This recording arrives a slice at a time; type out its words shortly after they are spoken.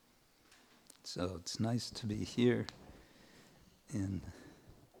So it's nice to be here in,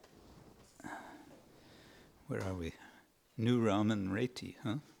 where are we? New Raman-Reti,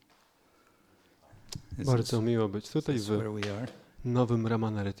 huh? Bardzo miło być tutaj w where we are? nowym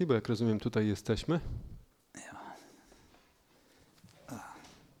Raman-Reti, bo jak rozumiem tutaj jesteśmy. Yeah.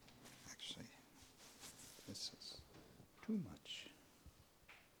 Actually, this is too much.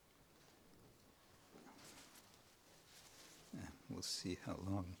 We'll see how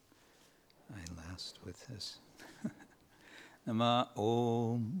long I last with this. Nama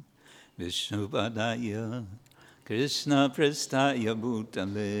Om Vishnupadaya Krishna Prestaya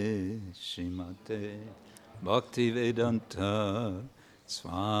Bhutale Srimate Bhaktivedanta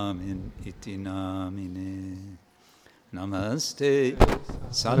Swamin Iti Namine Namaste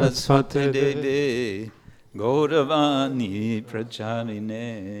Saraswate Deve Gauravani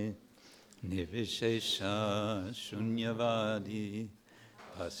Pracharine Nirvishesha Shunyavadi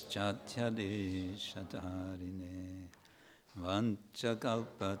Paschatya Shatarine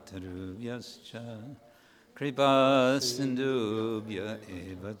Vanchakalpatarubhyascha Kripa Sindhubhya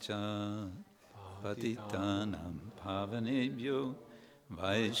Evacha Patitanam Pavanebhyo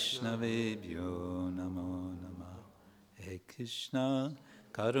Vaishnavebhyo Namo Namah. He Krishna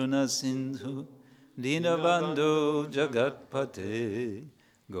Karuna Sindhu Dinabandhu Jagatpate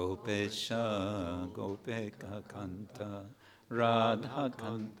Gopesha Gopeka Kanta Radha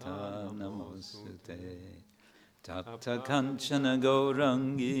Kanta Namosute Tapta Kanchana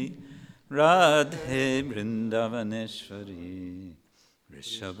Gaurangi Radhe Vrindavaneshwari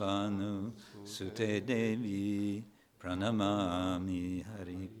Rishabhanu Sute Devi Pranamami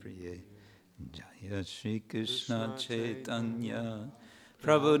Hari Priye Jaya Shri Krishna Chaitanya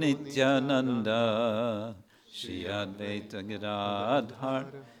Prabhu Nityananda Shri Advaita Gadadhar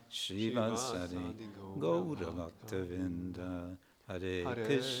Shri Vasari Gaura Bhaktavinda Hare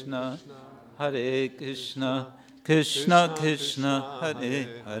Krishna Hare Krishna Krishna Krishna Hare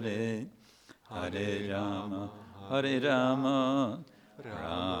Hare Hare Rama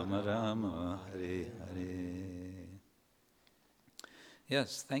Rama Rama Hare Hare.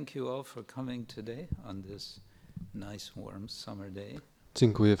 Yes, thank you all for coming today on this nice warm summer day.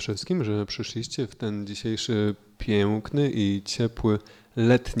 Dziękuję wszystkim, że przyszliście w ten dzisiejszy piękny i ciepły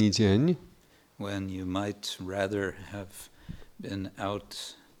letni dzień. When you might rather have been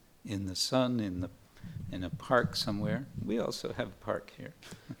out in the sun in a park somewhere. We also have a park here.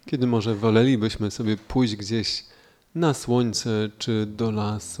 Kiedy może wolelibyśmy sobie pójść gdzieś na słońce, czy do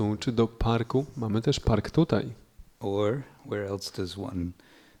lasu, czy do parku. Mamy też park tutaj. Or where else does one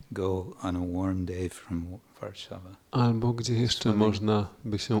go on a warm day from Warszawa? Albo gdzie jeszcze można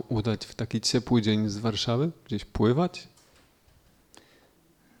by się udać w taki ciepły dzień z Warszawy? Gdzieś pływać?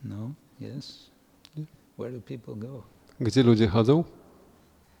 No, yes. Where do people go? Gdzie ludzie chodzą?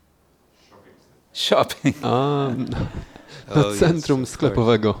 Shopping. Do centrum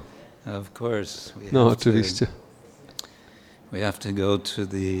sklepowego. Of course. No, oczywiście. We have to go to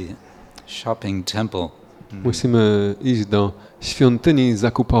the shopping temple. Musimy iść do świątyni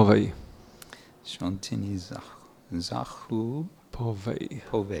zakupowej. Świątyni zakupowej.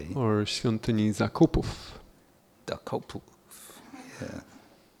 Or świątyni zakupów. Zakupów. Yeah.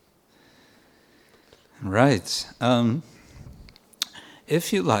 Right.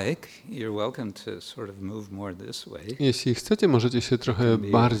 If you like, you're welcome to sort of move more this way. Jeśli chcecie, możecie się trochę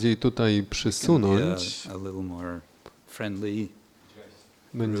bardziej tutaj przysunąć. A little more friendly.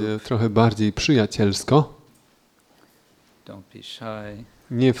 Będzie trochę bardziej przyjacielsko. Don't be shy.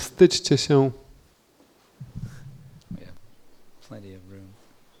 Nie wstydźcie się. We have plenty of room.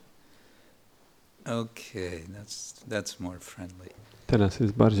 Okay, that's more friendly. Teraz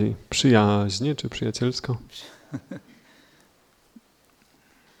jest bardziej przyjaźnie czy przyjacielsko.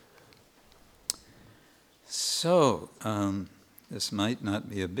 So, this might not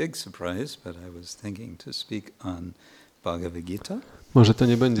be a big surprise, but I was thinking to speak on Bhagavad Gita. Może to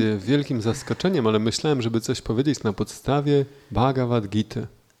nie będzie wielkim zaskoczeniem, ale myślałem, żeby coś powiedzieć na podstawie Bhagavad Gity.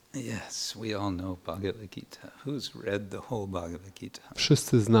 Yes, we all know Bhagavad Gita. Who's read the whole Bhagavad Gita?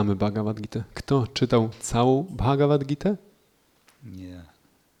 Wszyscy znamy Bhagavad Gitę. Kto czytał całą Bhagavad Gitę? Yeah.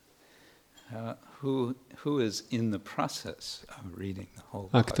 Who is in the process of reading the whole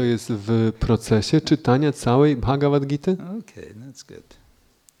A kto jest w procesie czytania całej Bhagavad Gity? Okay, that's good.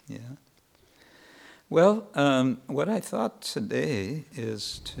 Yeah. Well, what I thought today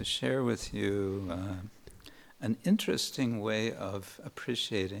is to share with you an interesting way of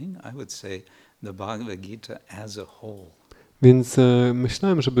appreciating, I would say, the Bhagavad Gita as a whole. Więc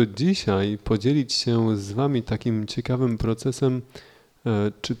myślałem, żeby dzisiaj podzielić się z wami takim ciekawym procesem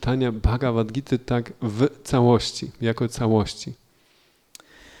czytania Bhagavad Gity tak w całości, jako całości.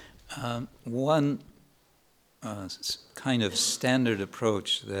 One kind of standard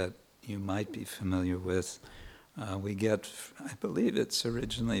approach that you might be familiar with, we get, I believe it's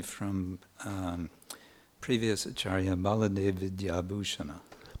originally from previous Acharya Baladev Vidyabhushana.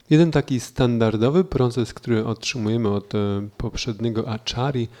 Jeden taki standardowy proces, który otrzymujemy od poprzedniego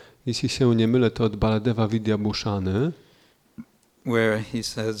acharyi, jeśli się nie mylę, to od Baladeva Vidyabhushany, where he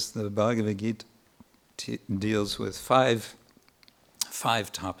says the Bhagavad Gita deals with five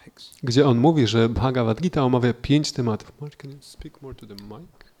topics. gdzie on mówi, że Bhagavad Gita omawia 5 tematów. Mark, can you speak more to the mic?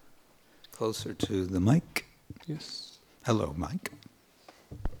 Closer to the mic. Yes. Hello, Mike.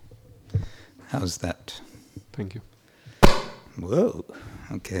 How's that? Thank you. Whoa,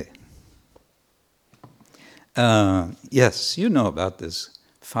 okay. Yes, you know about this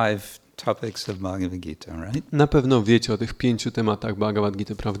 5 topics of Bhagavad Gita, right? Na pewno wiecie o tych 5 tematach Bhagavad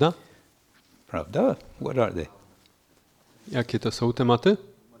Gita, prawda? Pravda? What are they? Jakie to są tematy?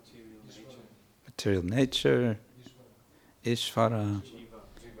 Material nature, Ishvara,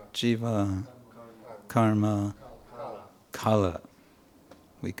 Jiva, Karma, Kala.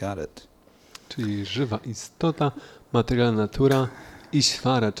 We got it. Czyli żywa istota, materialna natura,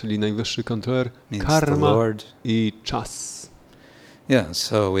 Ishvara, czyli najwyższy kontroler, Means karma the Lord. i czas. Yeah,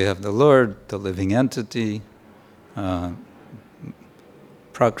 so we have the Lord, the living entity,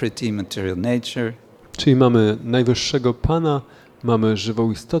 Prakriti, material nature, Czyli mamy najwyższego Pana, mamy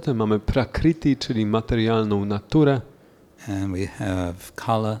żywą istotę, mamy prakriti, czyli materialną naturę and we have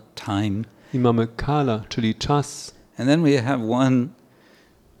Kala, time. i mamy kala, czyli czas. And then we have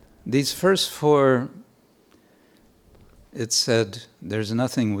these first 4, it said, there's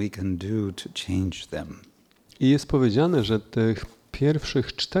nothing we can do to change them. I jest powiedziane, że tych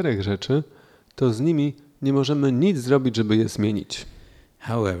pierwszych 4 rzeczy, to z nimi nie możemy nic zrobić, żeby je zmienić.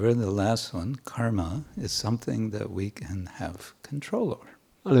 However, the last one, karma, is something that we can have control over.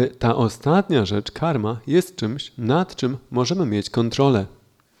 Ale ta ostatnia rzecz, karma, jest czymś, nad czym możemy mieć kontrolę.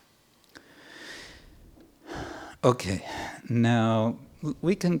 Okay, now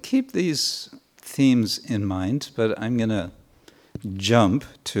we can keep these themes in mind, but I'm going to jump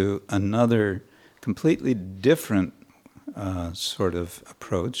to another completely different sort of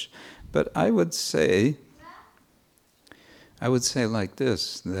approach. But I would say like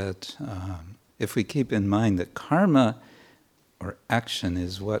this, that if we keep in mind that karma or action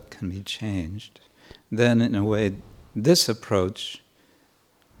is what can be changed, then in a way this approach,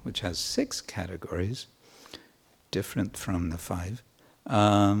 which has 6 categories, different from the 5,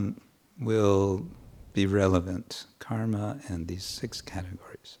 will be relevant. Karma and these 6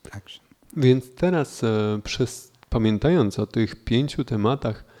 categories of action. Więc teraz, pamiętając o tych 5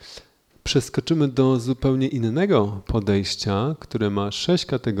 tematach, przeskoczymy do zupełnie innego podejścia, które ma 6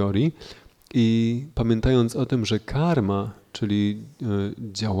 kategorii i pamiętając o tym, że karma, czyli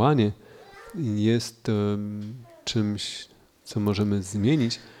działanie, jest czymś, co możemy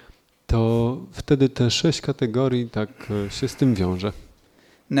zmienić, to wtedy te 6 kategorii tak się z tym wiąże.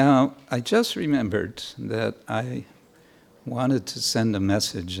 Now, I just remembered that I wanted to send a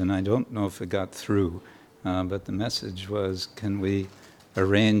message, and I don't know if it got through, but the message was, can we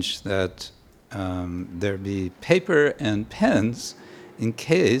arrange that there be paper and pens in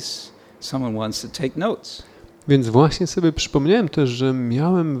case someone wants to take notes. Więc właśnie sobie przypomniałem też, że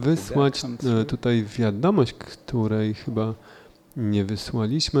miałem wysłać tutaj wiadomość, której chyba nie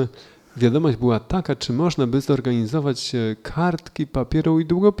wysłaliśmy. Wiadomość była taka, czy można by zorganizować kartki, papieru i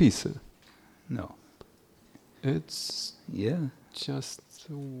długopisy. No. It's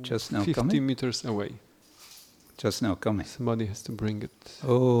just now 50 coming? meters away. Just now coming. Somebody has to bring it.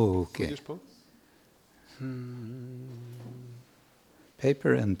 Okay. Pójdziesz po?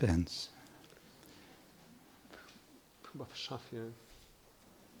 Paper and pens. Chyba w szafie.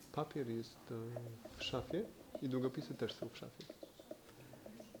 Papier jest w szafie i długopisy też są w szafie.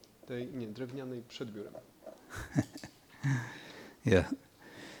 Tej, nie, drewnianej przed biurem. Yeah.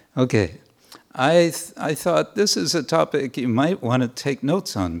 Okay. I thought this is a topic you might want to take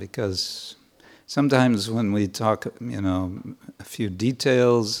notes on, because sometimes when we talk, a few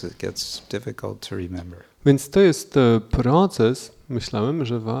details, it gets difficult to remember. Więc to jest proces, myślałem,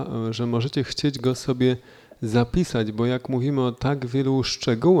 że możecie chcieć go sobie zapisać, bo jak mówimy o tak wielu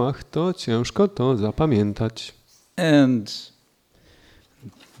szczegółach, to ciężko to zapamiętać. And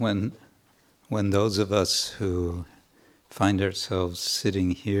when those of us who find ourselves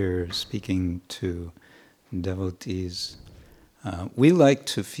sitting here speaking to devotees, we like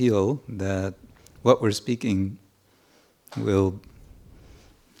to feel that what we're speaking will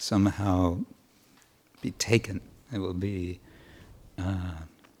somehow be taken. It will be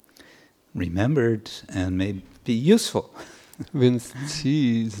remembered and may be useful. Więc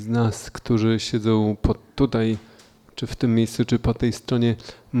ci z nas, którzy siedzą tutaj, czy w tym miejscu, czy po tej stronie,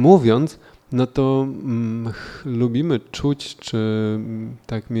 mówiąc, no to lubimy czuć, czy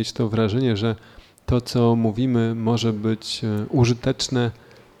tak mieć to wrażenie, że to, co mówimy, może być użyteczne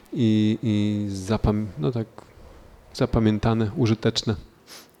i zapamiętane, użyteczne.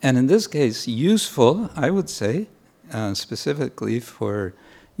 And in this case, useful, I would say, specifically for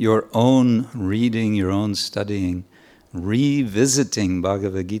your own reading, your own studying, revisiting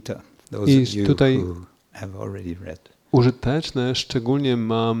Bhagavad Gita. Those of you who have already read. Użyteczne, szczególnie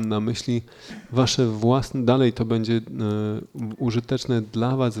mam na myśli wasze własne, dalej to będzie użyteczne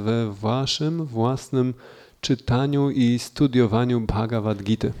dla was we waszym własnym czytaniu i studiowaniu Bhagavad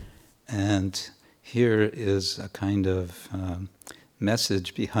Gity. And here is a kind of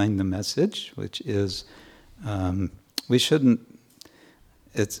message behind the message, which is we shouldn't,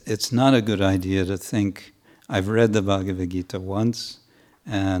 it's not a good idea to think, I've read the Bhagavad Gita once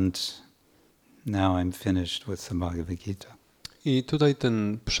and now I'm finished with the Bhagavad Gita. I tutaj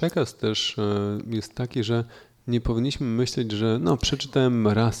ten przekaz też jest taki, że nie powinniśmy myśleć, że przeczytałem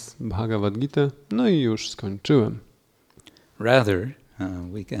raz Bhagavad Gita, no i już skończyłem. Rather,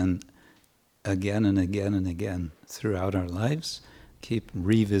 we can again and again and again throughout our lives keep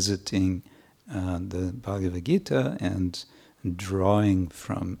revisiting the Bhagavad Gita and drawing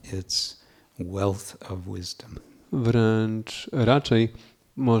from its wealth of wisdom. Wręcz raczej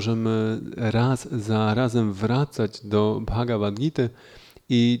możemy raz za razem wracać do Bhagavad Gity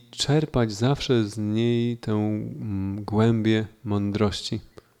i czerpać zawsze z niej tę głębię mądrości.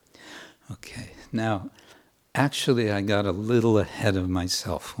 Okay, now actually I got a little ahead of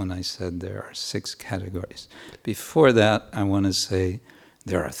myself when I said there are 6 categories. Before that I want to say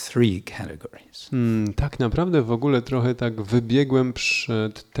there are 3 categories. Tak naprawdę w ogóle trochę tak wybiegłem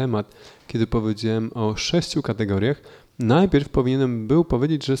przed temat, kiedy powiedziałem o 6 kategoriach. Najpierw powinienem był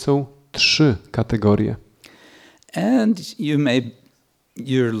powiedzieć, że są 3 kategorie. And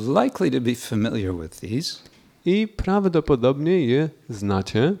you're likely to be familiar with these. I prawdopodobnie je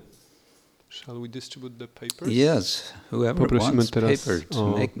znacie. Shall we distribute the papers? Yes, whoever Poprosimy wants teraz paper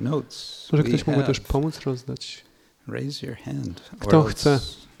to make notes. Może ktoś mógłby też pomóc rozdać? Raise your hand. Kto chce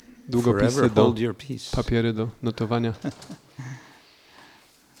długopisy papiery do notowania?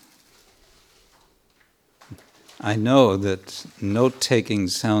 I know that note-taking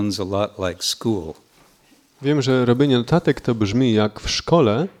sounds a lot like school. Wiem, że robienie notatek to brzmi jak w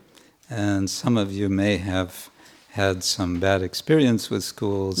szkole. And some of you may have had some bad experience with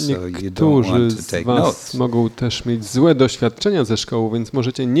school, so you don't want to take notes. Niektórzy z was mogą też mieć złe doświadczenia ze szkoły, więc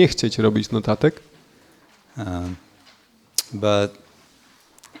możecie nie chcieć robić notatek.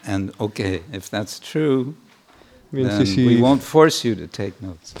 If that's true, więc we won't force you to take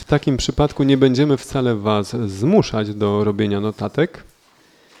notes. W takim przypadku nie będziemy wcale was zmuszać do robienia notatek.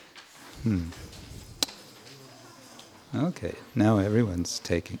 Okay, now everyone's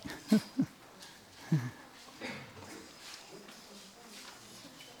taking.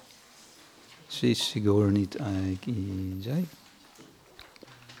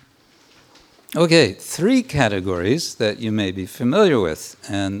 Okay, 3 categories that you may be familiar with,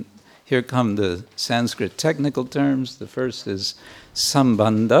 and here come the Sanskrit technical terms. The first is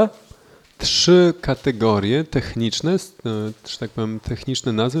sambandha. 3 kategorie techniczne, że tak powiem,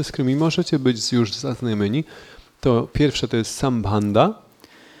 techniczne nazwy, z którymi możecie być już zaznajomieni. To pierwsze to jest sambandha.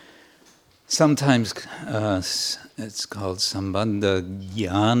 Sometimes it's called sambandha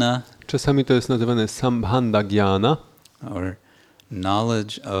jnana. Czasami to jest nazywane sambandha jnana. Or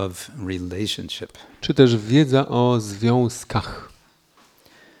knowledge of relationship. Czy też wiedza o związkach.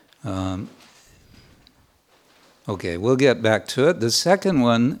 Okay, we'll get back to it. The second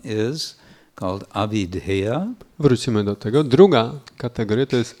one is called abhideya. Wrócimy do tego. Druga kategoria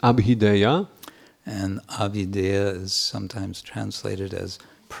to jest abhideya. And abhideya is sometimes translated as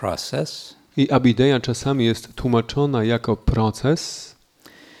process. I abhideya czasami jest tłumaczona jako proces.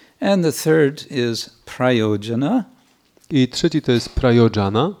 And the third is prayojana. I trzeci to jest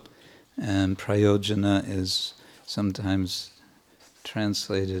prayojana. And prayojana is sometimes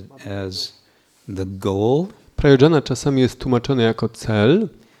translated as the goal. Prayojana czasami jest tłumaczone jako cel.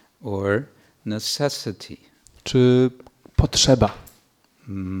 Or necessity. Czy potrzeba.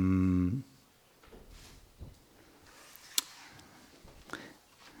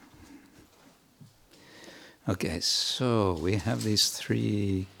 Okay, so we have these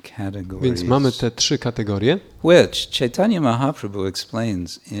 3 categories. Więc mamy te 3 kategorie. Which Chaitanya Mahaprabhu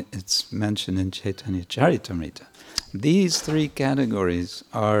explains, it's mentioned in Chaitanya Charitamrita. These 3 categories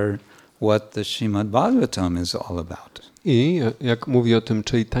are what the Srimad Bhagavatam is all about. I jak mówi o tym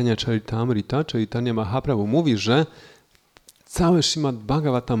Chaitanya Charitamrita, Chaitanya Mahaprabhu mówi, że cały Śrimad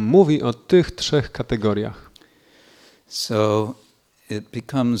Bhagavatam mówi o tych trzech kategoriach. So it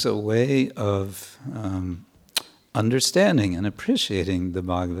becomes a way of understanding and appreciating the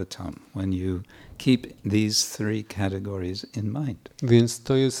Bhagavatam when you keep these three categories in mind. Więc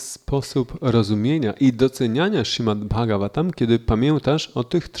to jest sposób rozumienia i doceniania Śrimad Bhagavatam, kiedy pamiętasz o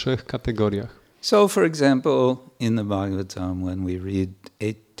tych trzech kategoriach. So, for example, in the Bhagavatam, when we read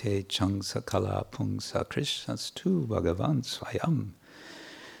Ete Changsa Kala Pungsa Krishnastu Bhagavan Swayam,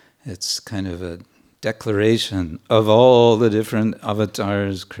 it's kind of a declaration of all the different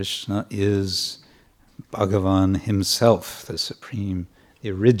avatars. Krishna is Bhagavan himself, the supreme,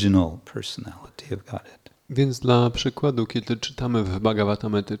 the original personality of Godhead. Więc dla przykładu, kiedy czytamy w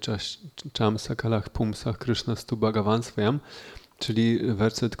Bhagavatamete Chamsa Kalach Pumsach Krishnastu Bhagavan Swayam, czyli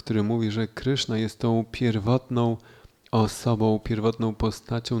werset, który mówi, że Krishna jest tą pierwotną osobą, pierwotną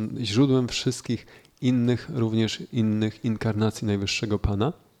postacią, źródłem wszystkich innych, również innych inkarnacji Najwyższego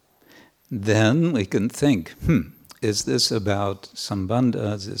Pana, then we can think, is this about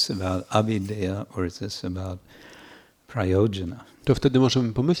Sambandha, is this about Abhideya, or is this about Prayojana? to wtedy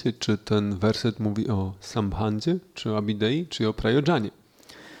możemy pomyśleć, czy ten werset mówi o Sambandzie, czy o Abhidei, czy o Prayojanie.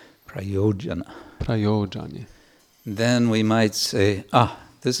 Prayojana. Prayojanie. Then we might say,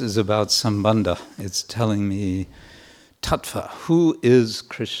 this is about Sambandha. It's telling me tattva, who is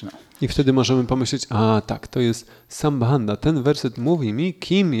Krishna? I wtedy możemy pomyśleć, tak, to jest Sambandha. Ten werset mówi mi,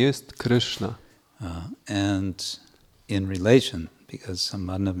 kim jest Krishna. And in relation, because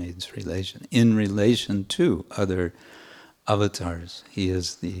Sambandha means relation, in relation to other avatars, he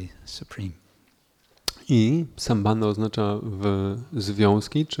is the supreme. I Sambandha oznacza w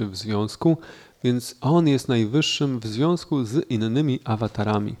związki, czy w związku, więc on jest najwyższym w związku z innymi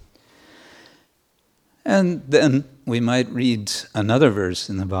awatarami. And then we might read another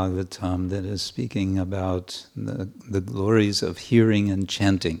verse in the Bhagavatam that is speaking about the glories of hearing and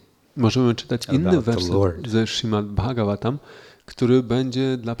chanting. Możemy czytać inny werset ze Śrimad Bhagavatam, który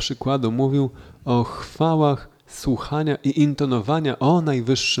będzie dla przykładu mówił o chwałach słuchania i intonowania o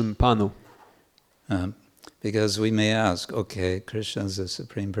Najwyższym Panu. Because we may ask, okay, Krishna is the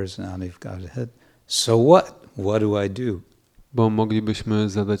supreme personality of Godhead, so what? What do I do? Bo moglibyśmy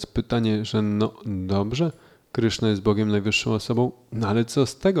zadać pytanie, że no dobrze, Krishna jest Bogiem Najwyższą Osobą, no ale co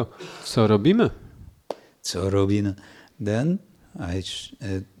z tego? Co robimy? Co robimy? Then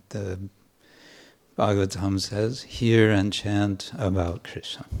the Bhagavatam says, hear and chant about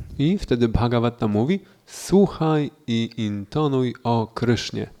Krishna. I wtedy Bhagavatam mówi, słuchaj i intonuj o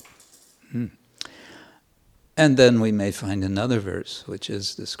Krysznie. And then we may find another verse which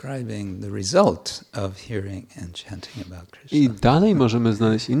is describing the result of hearing and chanting about Krishna. I dalej możemy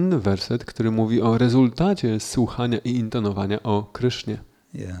znaleźć inny werset, który mówi o rezultacie słuchania i intonowania o Krysznie.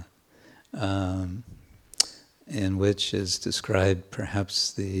 Yeah. In which is described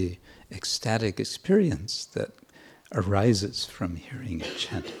perhaps the ecstatic experience that arises from hearing and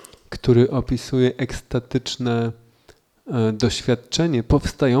chanting. Który opisuje ekstatyczne doświadczenie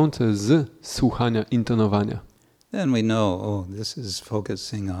powstające z słuchania, intonowania. Then we know, this is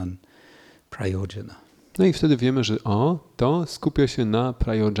focusing on prayojana. No i wtedy wiemy, że to skupia się na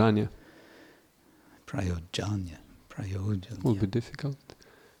prayojanie. Prayojanya. Will be difficult.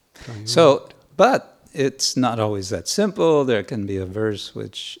 So, but it's not always that simple. There can be a verse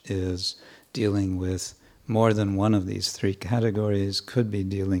which is dealing with more than one of these three categories, could be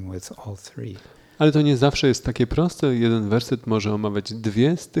dealing with all three. Ale to nie zawsze jest takie proste. Jeden werset może omawiać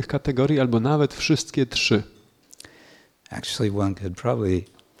dwie z tych kategorii, albo nawet wszystkie trzy. Actually, one could probably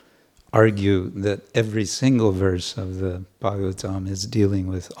argue that every single verse of the Bhagavatam is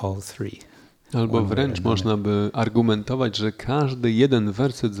dealing with all three. Albo wręcz można by argumentować, że każdy jeden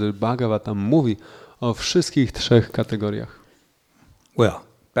werset z Bhagavatam mówi o wszystkich trzech kategoriach. Well,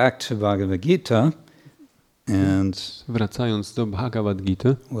 back to Bhagavad Gita. And wracając do Bhagavad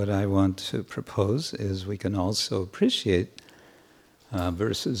Gita, what I want to propose is we can also appreciate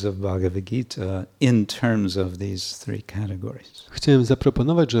verses of Bhagavad Gita in terms of these three categories. Chciałem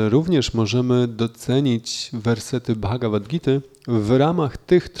zaproponować, że również możemy docenić wersety Bhagavad Gita w ramach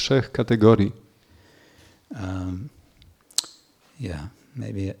tych trzech kategorii.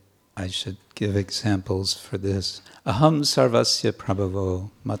 Maybe I should give examples for this. Aham sarvasya prabhavo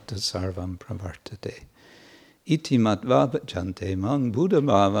matta sarvam pravartate. Iti matva bhajante mang buddha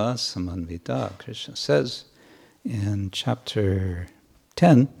bhava samanvita. Krishna says in chapter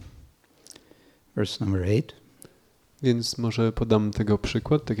 10, verse number 8. Więc może podam tego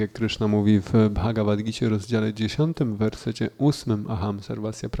przykład, tak jak Krishna mówi w Bhagavad Gita, rozdziale 10, w wersecie 8, Aham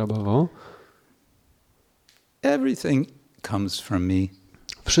sarvasya prabhavo. Everything comes from me.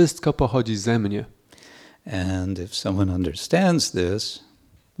 Wszystko pochodzi ze mnie. And if someone understands this,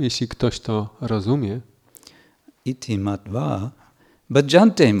 Jeśli ktoś to rozumie, iti matva,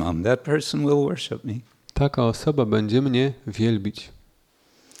 bhajante mam, that person will worship me. taka osoba będzie mnie wielbić.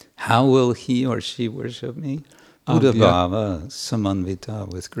 How will he or she worship me? A w, Udabhava samanvita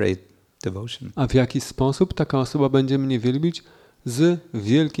with great devotion. a w jaki sposób taka osoba będzie mnie wielbić? Z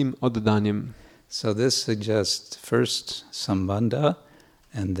wielkim oddaniem. So this suggests first sambandha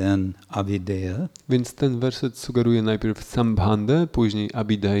and then avideya, Więc ten werset sugeruje najpierw sambandhę, później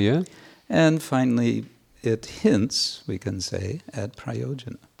abideję and finally it hints, we can say, at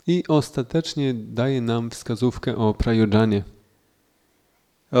prayojana. i ostatecznie daje nam wskazówkę o prajodżanie.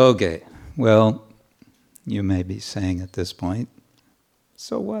 Okay, well, you may be saying at this point,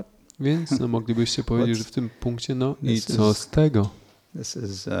 so what? Więc moglibyście powiedzieć, że w tym punkcie, no i co z tego?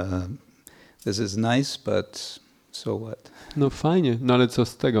 This is nice, but so what? No fajnie, no ale co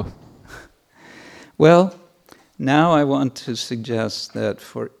z tego? Well, now I want to suggest that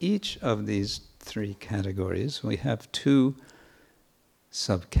for each of these three categories, we have two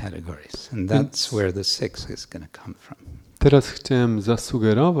subcategories, and that's where the sixth is going to come from. Teraz chciałem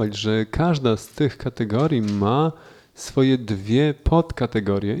zasugerować, że każda z tych kategorii ma swoje dwie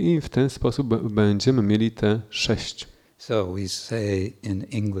podkategorie i w ten sposób będziemy mieli te 6. So we say in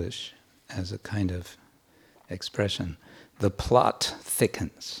English as a kind of expression, the plot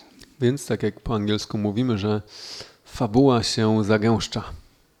thickens. Więc tak jak po angielsku mówimy, że fabuła się zagęszcza.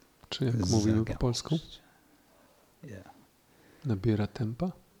 Czy jak mówimy po polsku? Yeah. Nabiera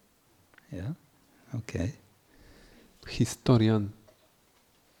tempa? Yeah. Okay. Historia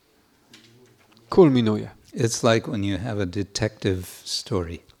kulminuje. It's like when you have a detective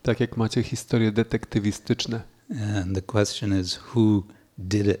story. Tak jak macie historie detektywistyczne. And the question is who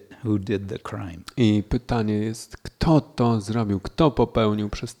did it? Who did the crime? I pytanie jest, kto to zrobił? Kto popełnił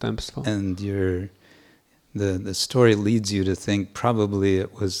przestępstwo? And the story leads you to think probably it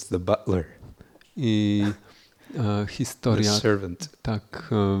was the butler. I historia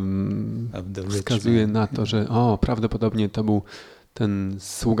tak wskazuje na to, że prawdopodobnie to był ten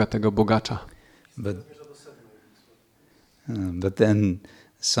sługa tego bogacza. But then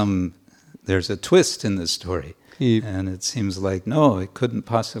there's a twist in the story, and it seems like no, it couldn't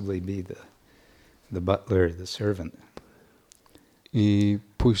possibly be the butler, the servant. I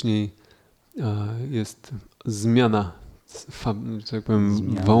później jest zmiana, tak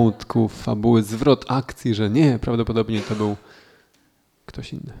powiem, wątku, fabuły, zwrot akcji, że nie, prawdopodobnie to był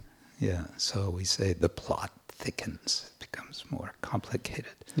ktoś inny. Yeah, so we say the plot thickens, it becomes more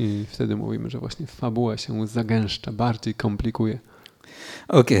complicated. I wtedy mówimy, że właśnie fabuła się zagęszcza, bardziej komplikuje.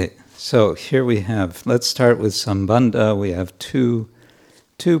 Okay, so here we have, let's start with Sambandha. We have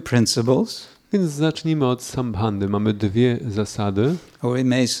two principles. Więc zacznijmy od sambandhy. Mamy dwie zasady. Or we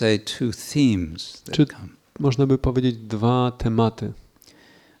may say two themes that come. Można by powiedzieć dwa tematy.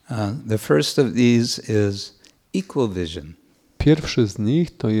 The first of these is equal vision. Pierwszy z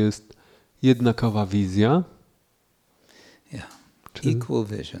nich to jest jednakowa wizja. Yeah, equal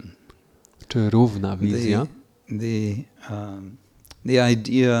vision. Czy równa wizja. The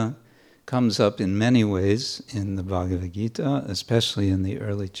idea comes up in many ways in the Bhagavad Gita, especially in the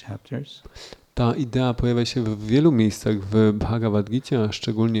early chapters. Ta idea pojawia się w wielu miejscach w Bhagavad Gita, a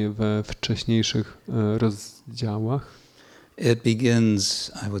szczególnie we wcześniejszych rozdziałach. It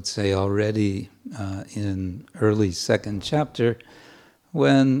begins, I would say, already in early second chapter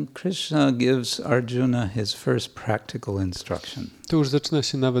when Krishna gives Arjuna his first practical instruction. To już zaczyna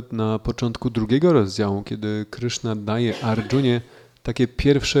się nawet na początku drugiego rozdziału, kiedy Krishna daje Arjunie takie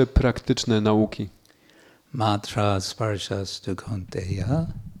pierwsze praktyczne nauki. Matra sparshas Kaunteya.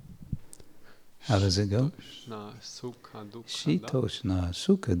 How does it go? Shitoshna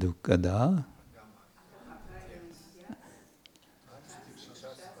sukha dukkada.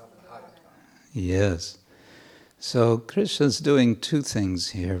 Yes. So Krishna's doing two things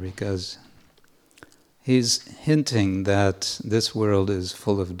here because he's hinting that this world is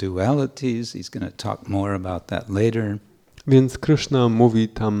full of dualities. He's going to talk more about that later. Więc Krishna mówi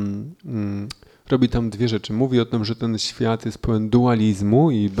tam, robi tam dwie rzeczy. Mówi o tym, że ten świat jest pełen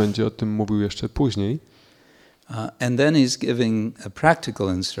dualizmu i będzie o tym mówił jeszcze później. And then he's giving a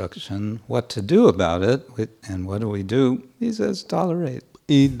practical instruction what to do about it. And what do we do? He says tolerate.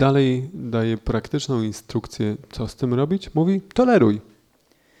 I dalej daje praktyczną instrukcję, co z tym robić. Mówi, toleruj.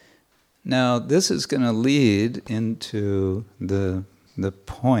 Now this is going to lead into the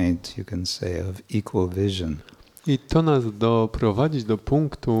point, you can say, of equal vision. I to nas doprowadzić do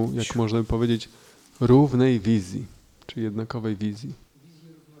punktu, jak można by powiedzieć, równej wizji, czy jednakowej wizji.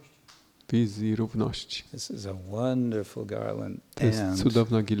 Wizji równości. This is a wonderful garland. To jest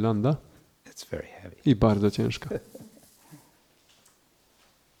cudowna girlanda. It's very heavy. i bardzo ciężka.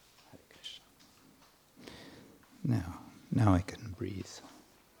 Now I can breathe.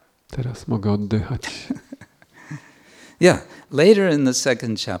 Teraz mogę oddychać. Yeah, later in the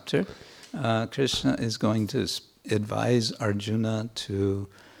second chapter, Krishna is going to advise Arjuna to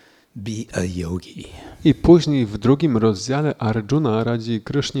be a yogi. I później w drugim rozdziale Arjuna radzi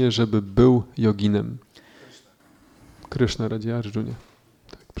Krysznie, żeby był joginem. Kryszna radzi Arjunie.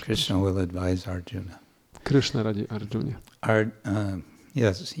 Tak, Krishna will advise Arjuna. Kryszna radzi Arjunie.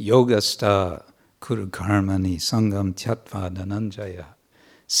 Yes, yogasta kuru karmani sangam tyatva dhananjaya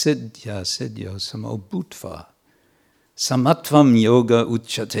siddhya siddhyo samobhutva samatvam yoga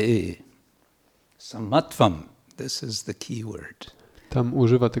uchyate. Samatvam, this is the key word. Tam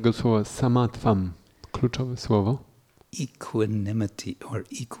używa tego słowa samatvam, kluczowe słowo, Equanimity or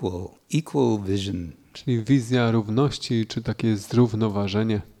equal vision. czyli wizja równości, czy takie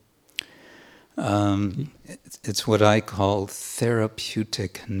zrównoważenie. It's what I call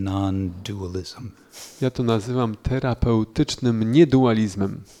therapeutic non-dualism. Ja to nazywam terapeutycznym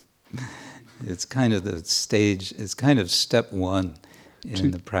niedualizmem. It's kind of step one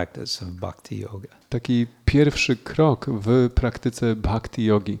in the practice of bhakti yoga. Taki pierwszy krok w praktyce bhakti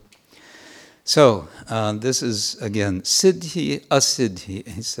yogi. So this is again siddhi asiddhi.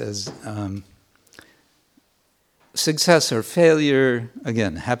 He says success or failure,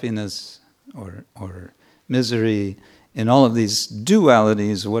 again happiness or misery. In all of these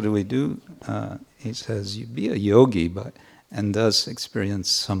dualities, what do we do? He says you be a yogi, and thus experience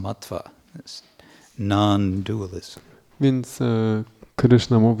samatva, this non-dualism. Więc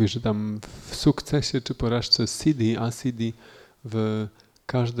Kryszna mówi, że tam w sukcesie czy porażce siddhi, asiddhi, w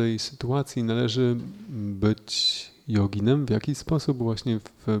każdej sytuacji należy być joginem. W jaki sposób? Właśnie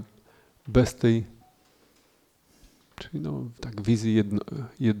bez tej, czyli tak wizji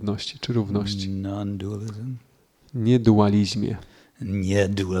jedności czy równości. Non-dualism. Niedualizmie.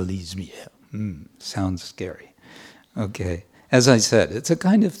 Niedualizmie. Sounds scary. Okay. As I said, it's a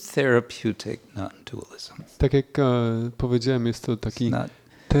kind of therapeutic non-dualism. Tak jak powiedziałem, jest to taki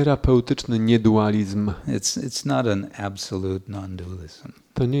terapeutyczny niedualizm. It's not an absolute non-dualism.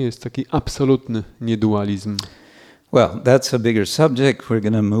 To nie jest taki absolutny niedualizm. Well, that's a bigger subject. We're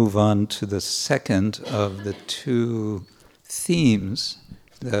going to move on to the second of the two themes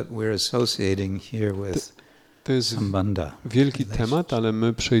that we're associating here with To jest Sambandha. wielki temat, ale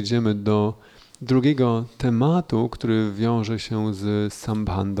my przejdziemy do drugiego tematu, który wiąże się z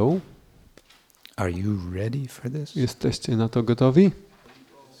Sambandhą. Are you ready for this? Jesteście na to gotowi?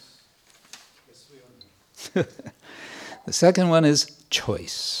 The second one is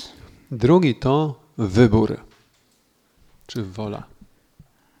choice. Drugi to wybór, czy wola.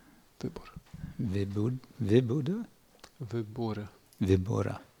 Wybór. Vibhuda? Wybór.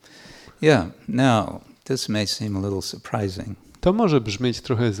 Vibhura. Yeah, now, this may seem a little surprising. To może brzmieć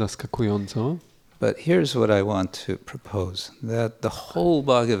trochę zaskakująco, but here's what I want to propose, that the whole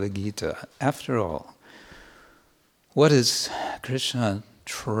Bhagavad Gita, after all, what is Krishna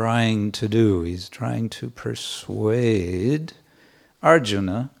trying to do? He's trying to persuade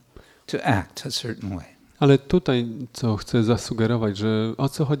Arjuna to act a certain way. ale tutaj, co chcę zasugerować, że o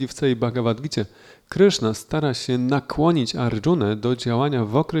co chodzi w całej Bhagavad Gicie? Krishna stara się nakłonić Arjunę do działania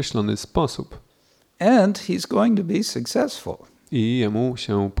w określony sposób. And he's going to be successful. I jemu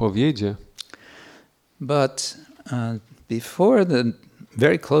się powiedzie. But before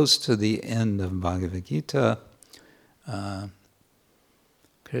very close to the end of Bhagavad Gita,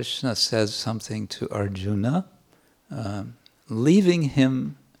 Krishna says something to Arjuna, leaving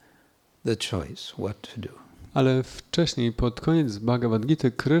him the choice what to do. Ale wcześniej, pod koniec Bhagavad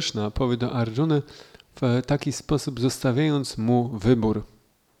Gity, Krishna powie do Arjuny w taki sposób, zostawiając mu wybór.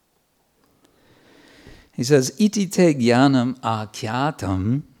 He says, iti te jnanam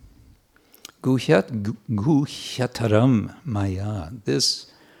akyatam guhyataram maya.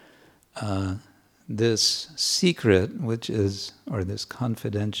 This secret, or this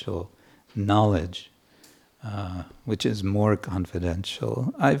confidential knowledge, which is more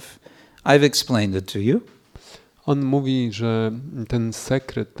confidential, I've explained it to you. On mówi, że ten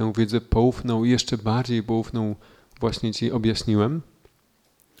sekret, tę wiedzę poufną, jeszcze bardziej poufną właśnie ci objaśniłem.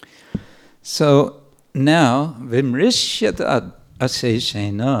 So now, vimrishyat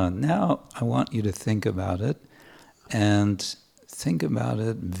aseshena, now I want you to think about it and think about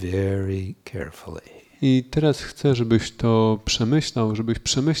it very carefully. I teraz chcę, żebyś to przemyślał, żebyś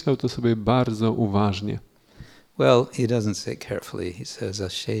przemyślał to sobie bardzo uważnie. Well, he doesn't say carefully. He says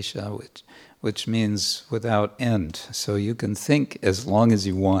ashesha, which means without end. So you can think as long as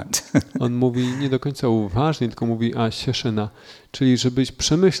you want. On mówi nie do końca uważnie, tylko mówi asieszena, czyli żebyś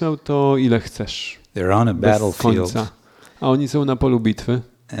przemyślał to ile chcesz. They're on a Bez battlefield. końca. A oni są na polu bitwy.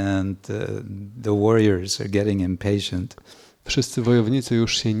 And the warriors are getting impatient. Wszyscy wojownicy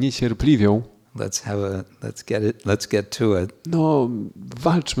już się niecierpliwią. Let's get to it. No,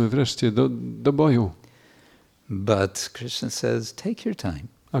 walczmy wreszcie do boju. But Krishna says, take your time.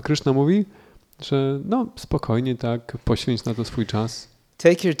 A Krishna mówi, że no spokojnie, tak, poświęć na to swój czas.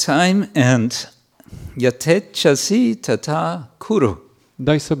 Take your time and yatechasi tata kuru.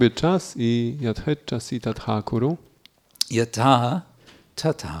 Daj sobie czas i yatechasi tata kuru. Yata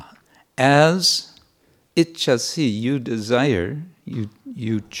tata. As ichasi, you desire,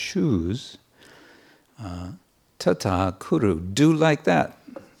 you choose, tata kuru, do like that.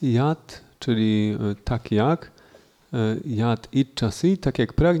 Yat, czyli tak jak, yat ichasi, tak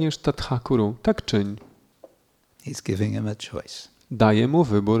jak pragniesz, tatha kuru, tak czyń. He's giving him a choice. Daje mu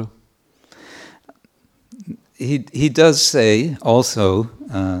wybór. He does say also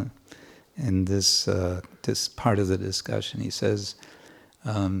in this part of the discussion, he says,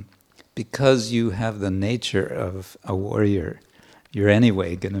 because you have the nature of a warrior, you're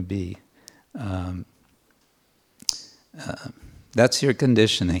anyway going to be, that's your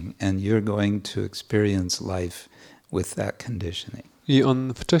conditioning, and you're going to experience life with that conditioning. I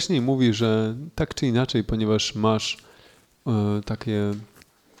on wcześniej mówi, że tak czy inaczej, ponieważ masz takie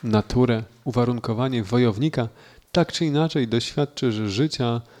naturę, uwarunkowanie wojownika, tak czy inaczej doświadczysz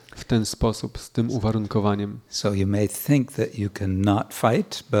życia w ten sposób, z tym uwarunkowaniem. So you may think that you can not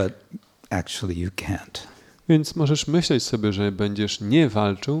fight, but actually you can't. Więc możesz myśleć sobie, że będziesz nie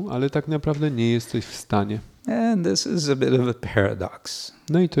walczył, ale tak naprawdę nie jesteś w stanie. And this is a bit of a paradox.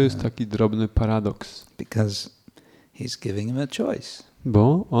 No i to jest taki drobny paradoks. Because he's giving him a choice.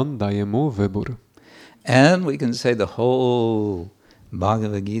 Bo on daje mu wybór. And we can say the whole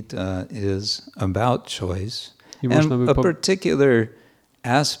Bhagavad Gita is about choice. I można And by a particular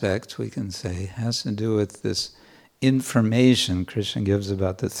aspect, we can say, has to do with this information Krishna gives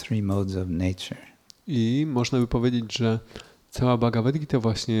about the three modes of nature. I można by powiedzieć, że cała Bhagavad Gita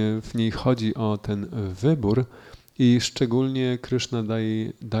właśnie w niej chodzi o ten wybór i szczególnie Krishna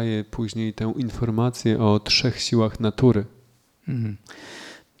daje później tę informację o trzech siłach natury.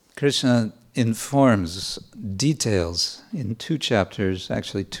 Krishna informs details in 2 chapters,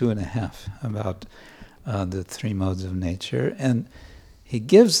 actually 2.5, about the three modes of nature, and he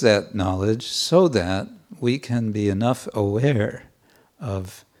gives that knowledge so that we can be enough aware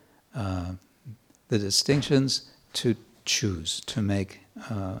of the distinctions to choose, to make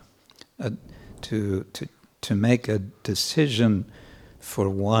to make a decision for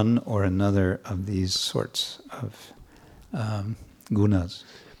one or another of these sorts of gunas.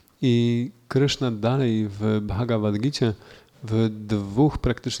 I Krishna dalej w Bhagavad Gicie w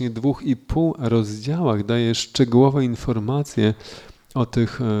praktycznie 2,5 rozdziałach daje szczegółowe informacje o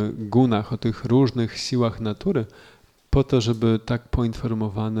tych gunach, o tych różnych siłach natury, po to, żeby tak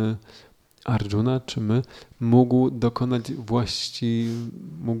poinformowany Arjuna, czy my, mógł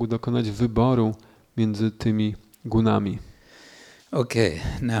dokonać wyboru między tymi gunami. Okay,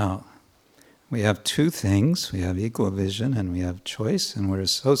 now we have two things. We have equal vision and we have choice, and we're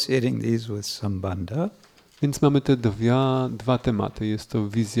associating these with sambandha. Więc mamy te dwa tematy. Jest to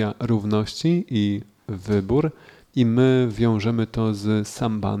wizja równości i wybór i my wiążemy to z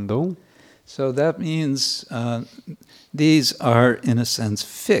sambandą. So that means these are in a sense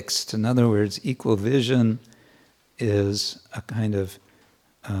fixed. In other words, equal vision is a kind of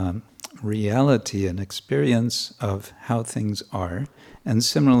reality and experience of how things are. And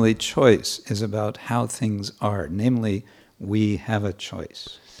similarly, choice is about how things are. Namely, we have a choice.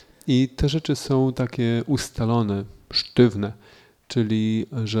 I te rzeczy są takie ustalone, sztywne, czyli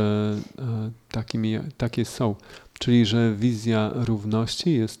że takie są. Czyli że wizja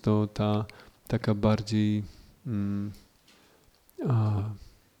równości jest to ta taka bardziej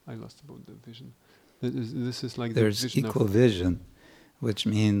I lost about the vision. This is like There's the vision equal vision, which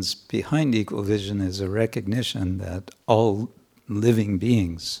means behind equal vision is a recognition that all living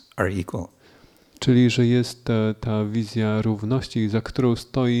beings are equal. Czyli że jest ta wizja równości, za którą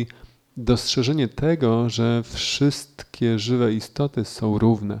stoi dostrzeżenie tego, że wszystkie żywe istoty są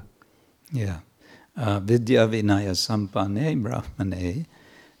równe. Yeah. Vidya vinaya sampanne brahmane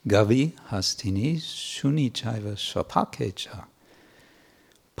gavi hastini shuni chaiva shapakecha.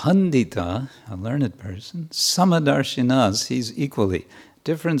 Pandita, a learned person, samadarshinas, he's equally.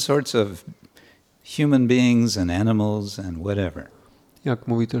 Different sorts of human beings and animals and whatever. Jak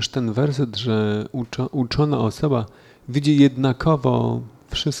mówi też ten werset, że uczona osoba widzi jednakowo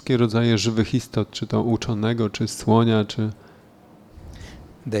wszystkie rodzaje żywych istot, czy to uczonego, czy słonia, czy...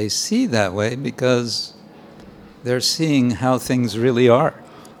 They see that way because they're seeing how things really are.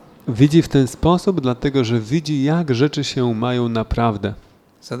 Widzi w ten sposób, dlatego że widzi, jak rzeczy się mają naprawdę.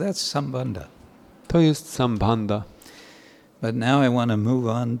 So that's Sambandha. To jest Sambandha. But now I want to move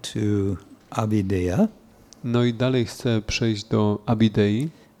on to Abhideya. No i dalej chcę przejść do Abhidei.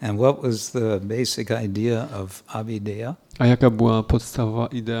 And what was the basic idea of Abhideya? A jaka była podstawowa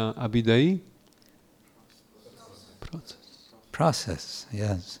idea Abhidei? Process,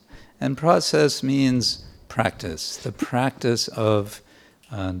 yes. And process means practice, the practice of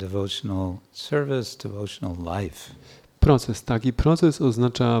devotional service, devotional life. Proces, tak. I proces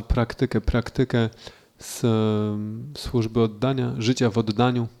oznacza praktykę z służby oddania, życia w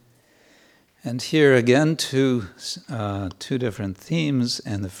oddaniu. And here again two different themes,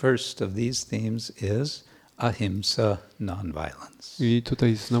 and the first of these themes is ahimsa, non-violence. I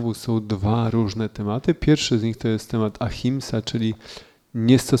tutaj znowu są dwa różne tematy. Pierwszy z nich to jest temat ahimsa, czyli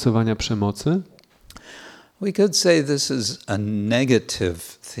niestosowania przemocy. We could say this is a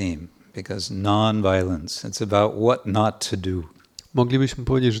negative theme because non-violence, it's about what not to do. Moglibyśmy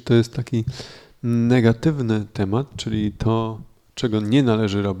powiedzieć, że to jest taki negatywny temat, czyli to, czego nie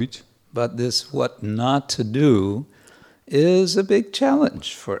należy robić. But this what not to do is a big challenge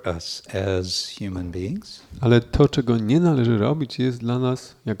for us as human beings. Ale to, czego nie należy robić, jest dla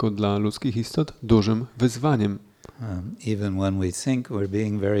nas, jako dla ludzkich istot, dużym wyzwaniem. Even when we think we're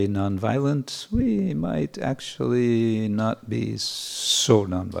being very non-violent, we might actually not be so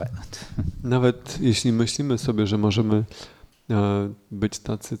non-violent. Nawet jeśli myślimy sobie, że możemy być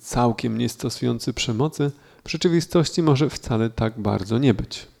tacy całkiem niestosujący przemocy, w rzeczywistości może wcale tak bardzo nie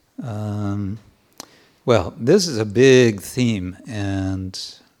być. Well, this is a big theme,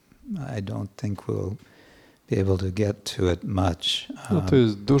 and I don't think we'll be able to get to it much. No to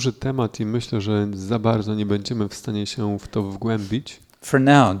jest duży temat i myślę, że za bardzo nie będziemy w stanie się w to wgłębić. For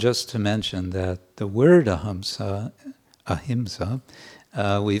now, just to mention that the word ahimsa,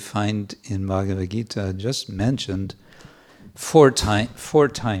 we find in Bhagavad Gita just mentioned four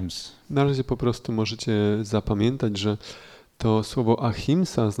times. Na razie po prostu możecie zapamiętać, że to słowo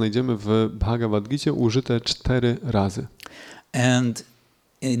ahimsa znajdziemy w Bhagavad Gicie użyte 4 razy. And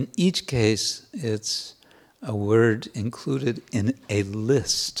in each case, it's a word included in a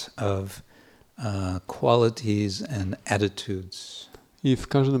list of qualities and attitudes. I w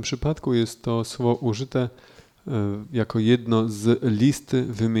każdym przypadku jest to słowo użyte jako jedno z listy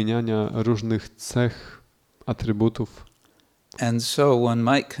wymieniania różnych cech, atrybutów. And so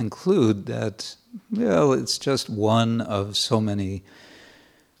one might conclude that, well, it's just one of so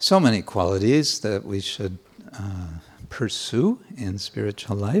many qualities that we should pursue in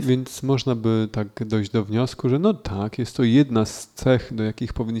spiritual life. Więc można by tak dojść do wniosku, że no tak, jest to jedna z cech, do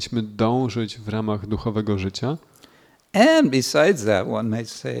jakich powinniśmy dążyć w ramach duchowego życia. And besides that, one might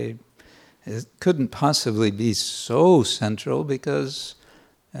say it couldn't possibly be so central because,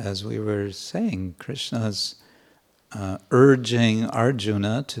 as we were saying, Krishna's urging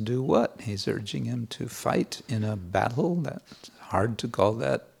Arjuna to do what? He's urging him to fight in a battle. That's hard to call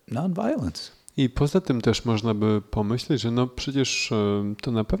that non-violence. I poza tym też można by pomyśleć, że no przecież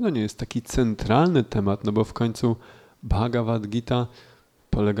to na pewno nie jest taki centralny temat, no bo w końcu Bhagavad Gita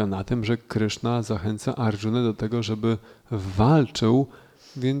polega na tym, że Krishna zachęca Arjunę do tego, żeby walczył,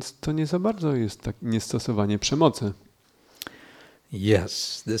 więc to nie za bardzo jest tak niestosowanie przemocy.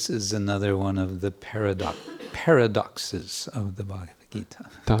 Yes, this is another one of the paradoxes of the Bhagavad Gita.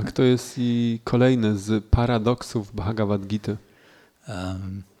 Tak, to jest i kolejny z paradoksów Bhagavad Gity.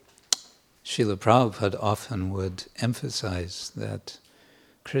 Srila Prabhupada often would emphasize that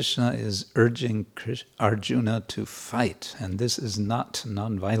Krishna is urging Arjuna to fight, and this is not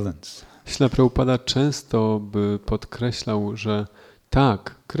non-violence. Śrila Prabhupada często by podkreślał, że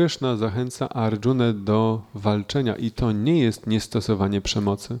tak, Krishna zachęca Arjunę do walczenia i to nie jest niestosowanie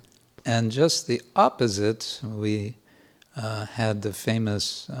przemocy. And just the opposite, we had the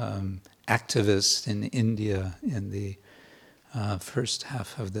famous activist in India in the first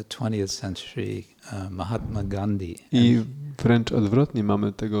half of the 20th century, Mahatma Gandhi. I wręcz odwrotnie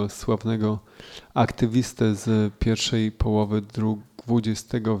mamy tego sławnego aktywistę z pierwszej połowy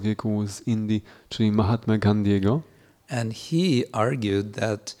XX wieku z Indii, czyli Mahatma Gandhiego. And he argued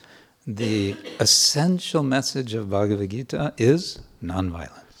that the essential message of Bhagavad Gita is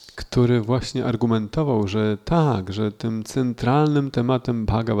non-violence. Który właśnie argumentował, że tak, że tym centralnym tematem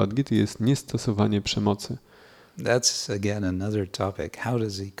Bhagavad Gita jest niestosowanie przemocy. That's again another topic. How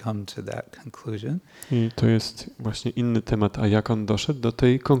does he come to that conclusion? I to jest właśnie inny temat. A jak on doszedł do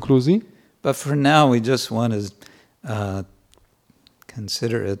tej konkluzji? But for now, we just want to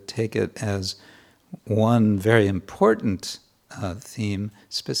consider it, take it as one very important theme,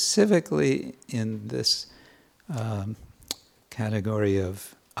 specifically in this category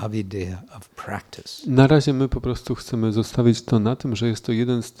of avideya, of practice. Na razie my po prostu chcemy zostawić to na tym, że jest to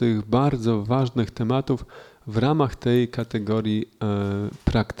jeden z tych bardzo ważnych tematów w ramach tej kategorii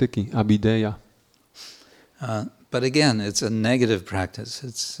praktyki, abideya. But again, it's a negative practice.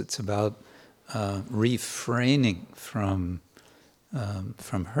 It's about refraining from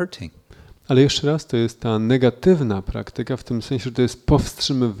hurting. Ale jeszcze raz, to jest ta negatywna praktyka w tym sensie, że to jest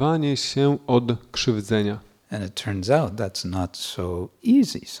powstrzymywanie się od krzywdzenia. And it turns out that's not so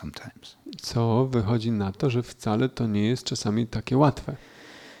easy sometimes. Co wychodzi na to, że wcale to nie jest czasami takie łatwe.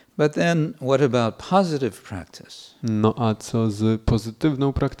 But then what about positive practice? No a co z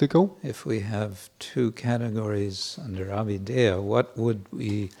pozytywną praktyką? If we have two categories under avideya, what would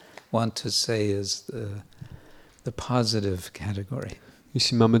we want to say is the positive category?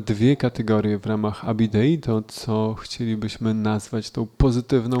 Jeśli mamy dwie kategorie w ramach abidei, to co chcielibyśmy nazwać tą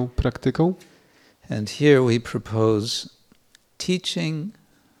pozytywną praktyką? And here we propose teaching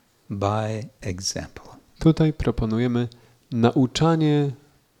by example. Tutaj proponujemy nauczanie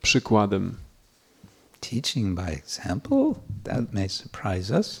przykładem. Teaching by example? That may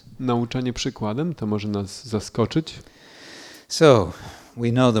surprise us. Nauczanie przykładem to może nas zaskoczyć. So,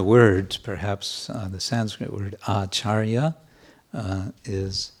 we know the word, perhaps the Sanskrit word acharya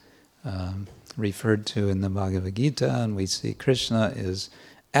is referred to in the Bhagavad Gita, and we see Krishna is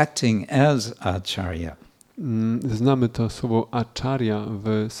acting as acharya. Znamy to słowo acharya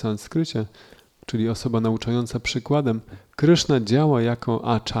w sanskrycie, czyli osoba nauczająca przykładem. Krishna działa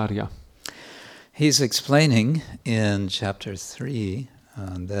jako acharya. He's explaining in chapter 3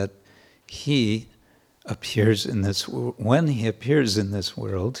 that he appears in this. When he appears in this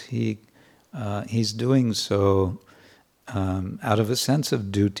world, he's doing so out of a sense of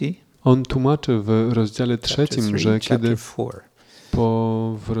duty. On tłumaczy w rozdziale 3, że kiedy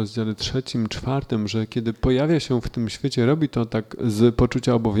w rozdziale 3, 4, że kiedy pojawia się w tym świecie, robi to tak z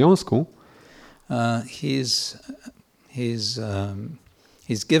poczucia obowiązku. He's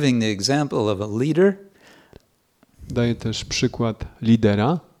giving the example of a leader. Daje też przykład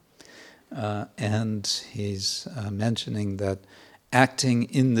lidera. And he's mentioning that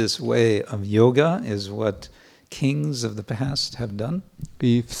acting in this way of yoga is what kings of the past have done.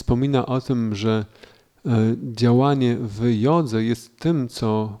 I wspomina o tym, że działanie w jodze jest tym,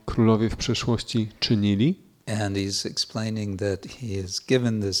 co królowie w przeszłości czynili. And he's explaining that he has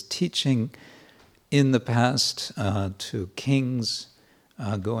given this teaching in the past to kings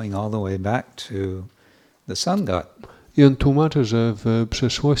going all the way back to the sun god. I on tłumaczy, że w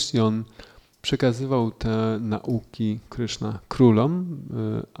przeszłości on przekazywał te nauki Krishna królom,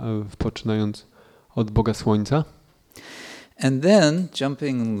 poczynając od Boga Słońca. And then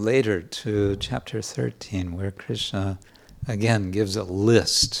jumping later to chapter 13, where Krishna again gives a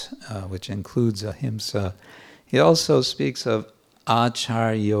list which includes ahimsa. He also speaks of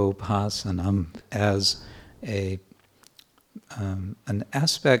acharyopasanam as an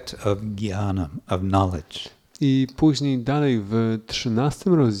aspect of jnana, of knowledge. I później dalej w 13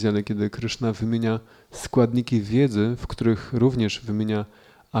 rozdziale, kiedy Krishna wymienia składniki wiedzy, w których również wymienia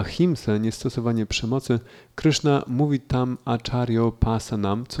ahimsę, niestosowanie przemocy, Krishna mówi tam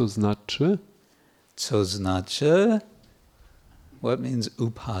acharyopasanam, co znaczy? Co znaczy? What means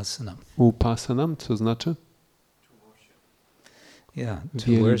upasanam? Upasanam, co znaczy? Yeah,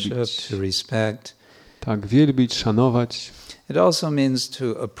 to worship, to respect. Tak, wielbić, szanować. It also means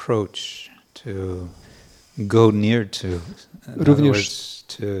to approach, to go near to, in other words,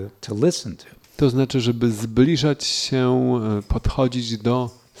 to listen to. To znaczy, żeby zbliżać się, podchodzić do,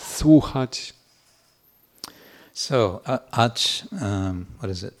 słuchać. So,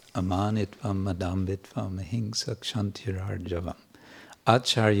 what is it? Amanitvam, madambitvam, ahimsa, kshantirarjavam.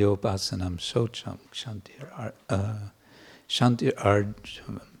 Acharyopasanam, shocham,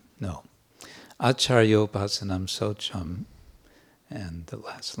 kshantirarjavam. No. Acharyopasanam, shocham, and the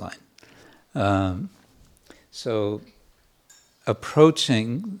last line. So,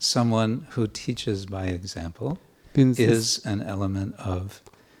 approaching someone who teaches by example is an element of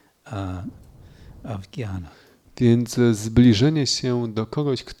jnana. Więc zbliżenie się do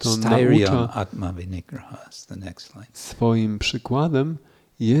kogoś, kto naucza swoim przykładem,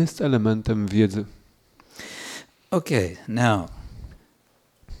 jest elementem wiedzy. Okay, now,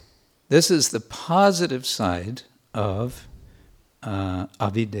 this is the positive side of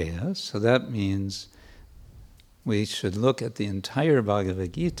avideya, so that means we should look at the entire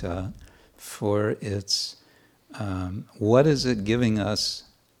Bhagavad Gita for its what is it giving us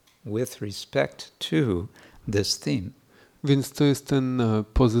with respect to this theme. Więc to jest ten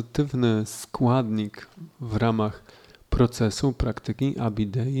pozytywny składnik w ramach procesu, praktyki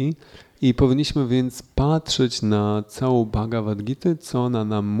Abhidei i powinniśmy więc patrzeć na całą Bhagavad Gitę, co ona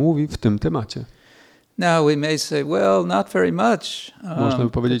nam mówi w tym temacie. Now we may say, well, not very much. Można by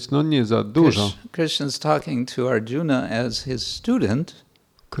powiedzieć, no nie za dużo. Krishna's talking to Arjuna as his student.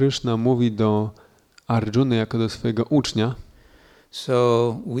 Krishna mówi do Arjuny jako do swojego ucznia.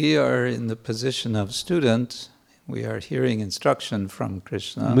 So we are in the position of student. We are hearing instruction from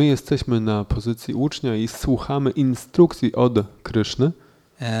Krishna. My jesteśmy na pozycji ucznia i słuchamy instrukcji od Kryszny.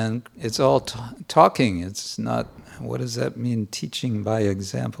 And it's all talking. It's not, what does that mean, teaching by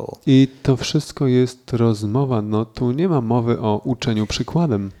example? I to wszystko jest rozmowa. No tu nie ma mowy o uczeniu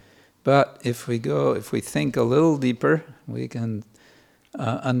przykładem. But if we think a little deeper, we can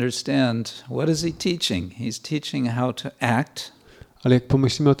understand what is he teaching. He's teaching how to act. Ale jak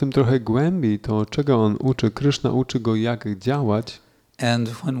pomyślimy o tym trochę głębiej, to czego on uczy? Kryszna uczy go, jak działać. And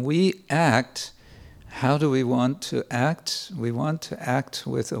when we act, how do we want to act? We want to act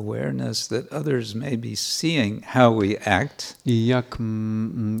with awareness that others may be seeing how we act. I jak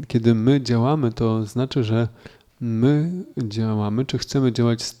kiedy my działamy, to znaczy, że my działamy, czy chcemy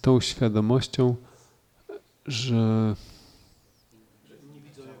działać z tą świadomością, że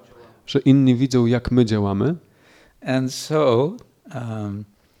inni widzą, jak my działamy. And so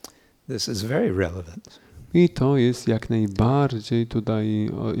this is very relevant. I to jest jak najbardziej tutaj,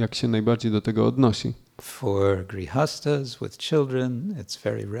 jak się najbardziej do tego odnosi. For grihastas with children, it's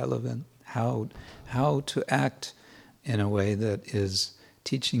very relevant how to act in a way that is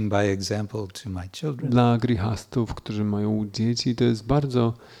teaching by example to my children. Dla grihastów, którzy mają dzieci, to jest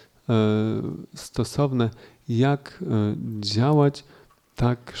bardzo stosowne, jak działać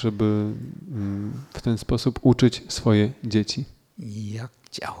tak, żeby w ten sposób uczyć swoje dzieci. Jak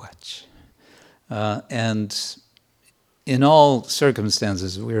działać. And in all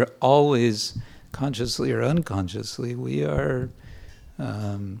circumstances, we're always, consciously or unconsciously, we are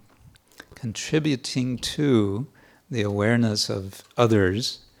contributing to the awareness of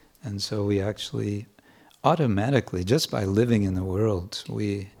others. And so we actually automatically, just by living in the world,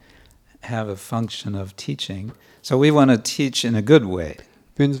 we have a function of teaching. So we want to teach in a good way.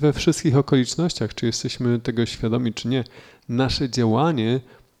 Więc we wszystkich okolicznościach, czy jesteśmy tego świadomi, czy nie, nasze działanie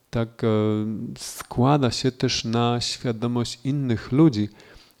tak składa się też na świadomość innych ludzi,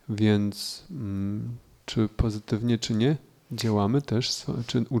 więc czy pozytywnie, czy nie, działamy też,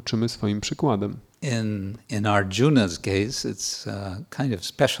 czy uczymy swoim przykładem. In Arjuna's case, it's a kind of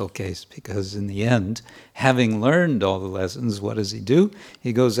special case because in the end, having learned all the lessons, what does he do?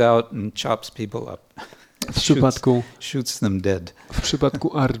 He goes out and chops people up. Shoots them dead. W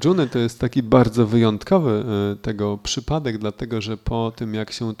przypadku Arjuny to jest taki bardzo wyjątkowy tego przypadek, dlatego że po tym,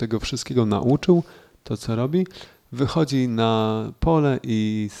 jak się tego wszystkiego nauczył, to co robi? Wychodzi na pole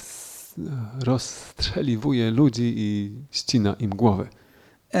i rozstrzeliwuje ludzi i ścina im głowy.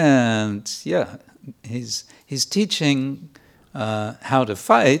 And he's teaching how to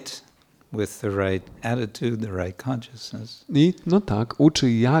fight with the right attitude, the right consciousness. I no tak,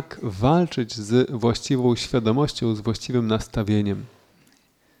 uczy jak walczyć z właściwą świadomością, z właściwym nastawieniem.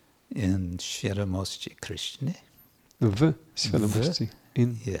 In świadomości Krishny. W świadomości.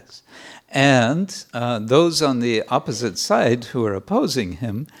 Yes. And those on the opposite side who are opposing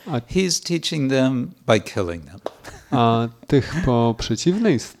him, he's teaching them by killing them. A tych po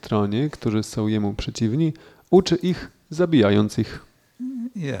przeciwnej stronie, którzy są jemu przeciwni, uczy ich zabijając ich.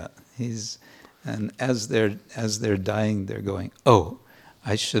 Yeah. And as they're dying, they're going, oh,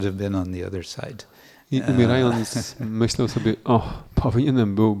 I should have been on the other side. I umierając myślą sobie,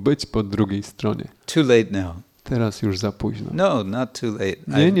 powinienem był być po drugiej stronie. Too late now. Teraz już za późno. No, not too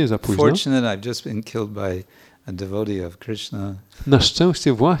late. Nie za późno. Fortunate, I've just been killed by a devotee of Krishna. Na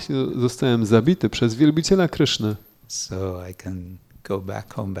szczęście właśnie zostałem zabity przez wielbiciela Kryszny. So I can go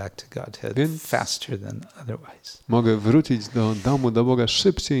back to Godhead faster than otherwise. Mogę wrócić do domu, do Boga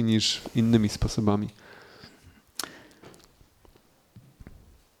szybciej niż innymi sposobami.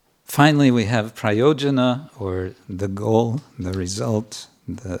 Finally we have prayojana, or the goal, the result,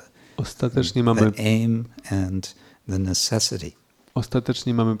 ostatecznie mamy the aim and the necessity.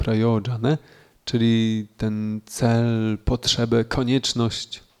 Ostatecznie mamy prayojanę, czyli ten cel, potrzebę,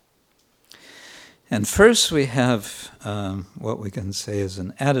 konieczność. And first we have what we can say is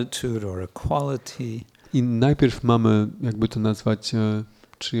an attitude or a quality. I najpierw mamy, jakby to nazwać,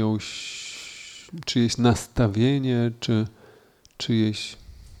 czyjeś nastawienie, czy czyjeś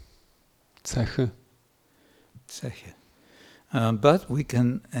cechy. cechy. But we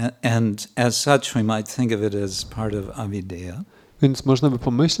can, and as such we might think of it as part of avideya. Więc można by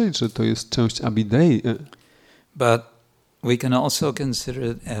pomyśleć, że to jest część abidei, But we can also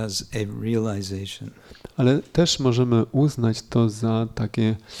consider it as a realization. ale też możemy uznać to za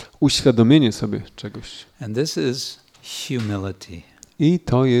takie uświadomienie sobie czegoś. And this is humility. I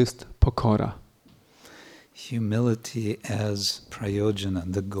to jest pokora. Humility as prayojana,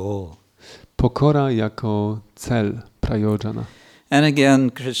 the goal. Pokora jako cel prayojana. And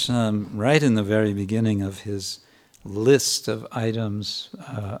again, Krishna, right in the very beginning of his list of items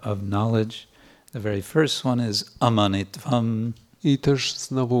of knowledge, the very first one is amanitvam. I też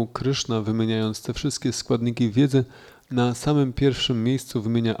znowu Kryszna, wymieniając te wszystkie składniki wiedzy, na samym pierwszym miejscu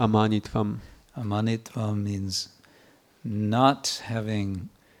wymienia amanitvam. Amanitvam means not having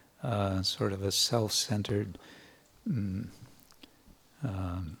sort of a self-centered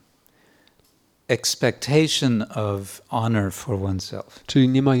expectation of honor for oneself. Czyli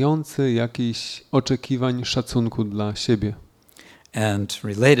nie mający jakichś oczekiwań szacunku dla siebie. And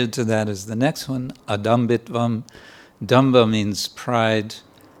related to that is the next one, adambitvam. Damba means pride,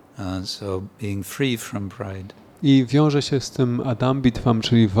 so being free from pride. I wiąże się z tym adambitvam,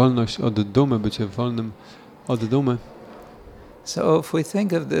 czyli wolność od dumy, bycie wolnym od dumy. So if we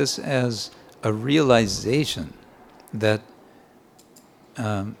think of this as a realization that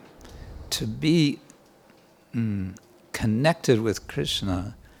to be connected with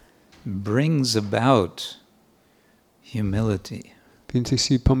Krishna brings about humility. Więc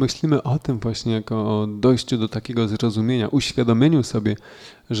jeśli pomyślimy o tym właśnie jako o dojściu do takiego zrozumienia, uświadomieniu sobie,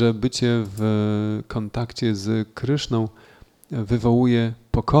 że bycie w kontakcie z Kryszną wywołuje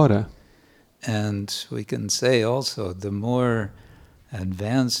pokorę. And we can say also, the more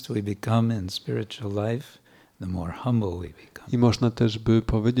advanced we become in spiritual life, the more humble we become. I można też by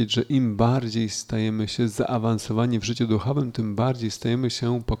powiedzieć, że im bardziej stajemy się zaawansowani w życiu duchowym, tym bardziej stajemy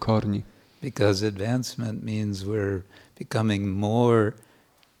się pokorni. Because advancement means we're becoming more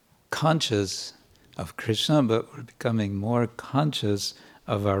conscious of Krishna, but we're becoming more conscious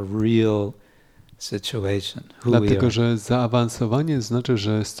of our real situation, who we Dlatego, are. że zaawansowanie znaczy,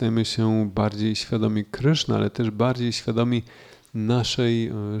 że stajemy się bardziej świadomi Kryszny, ale też bardziej świadomi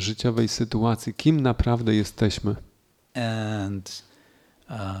naszej życiowej sytuacji, kim naprawdę jesteśmy. And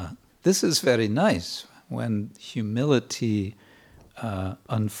this is very nice when humility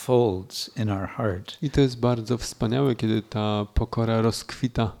unfolds in our heart. I to jest bardzo wspaniałe, kiedy ta pokora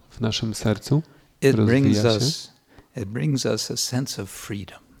rozkwita w naszym sercu, It rozwija się. brings us a sense of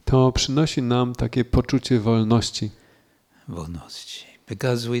freedom. To przynosi nam takie poczucie wolności. Wolności.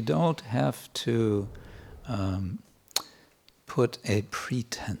 Because we don't have to put a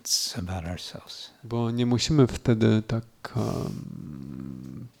pretense about ourselves. Bo nie musimy wtedy tak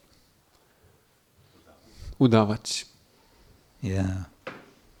udawać. Yeah.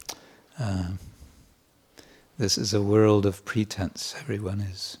 This is a world of pretense. Everyone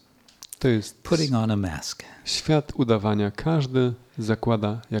is To jest putting on a mask. świat udawania. Każdy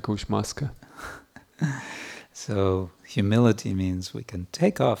zakłada jakąś maskę. So humility means we can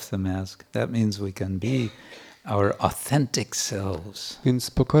take off the mask. That means we can be our authentic selves.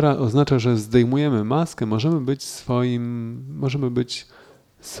 Więc pokora oznacza, że zdejmujemy maskę, możemy być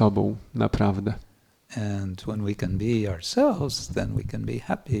sobą naprawdę. And when we can be ourselves, then we can be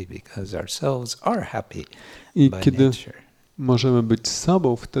happy because ourselves are happy I by kiedy nature. możemy być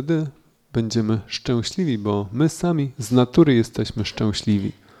sobą, wtedy będziemy szczęśliwi, bo my sami z natury jesteśmy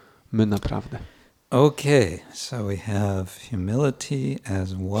szczęśliwi. My naprawdę. Okay, so we have humility as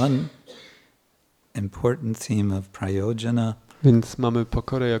one important theme of prayojana. Więc mamy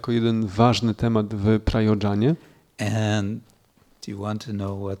pokorę jako jeden ważny temat w prajodżanie. And do you want to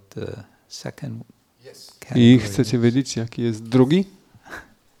know what the second I category chcecie is? wiedzieć, jaki jest drugi?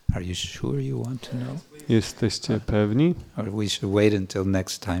 Are you sure you want to know? Jesteście pewni? Or we should wait until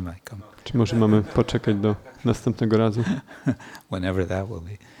next time I come, Czy może mamy poczekać do następnego razu, whenever that will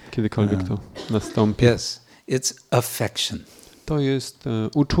be. kiedykolwiek to nastąpi? Yes, it's affection, To jest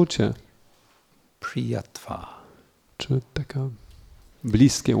uczucie, priyatva. czy takie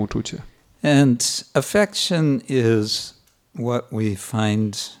bliskie uczucie. And affection is what we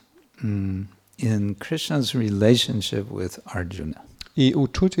find in Krishna's relationship with Arjuna. I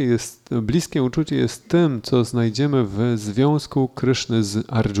bliskie uczucie jest tym, co znajdziemy w związku Kryszny z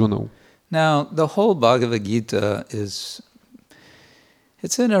Arjuną. Now, the whole Bhagavad Gita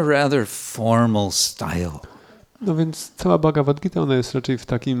it's in a rather formal style. No więc cała Bhagavad Gita, ona jest raczej w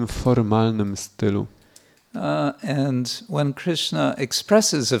takim formalnym stylu. And when Krishna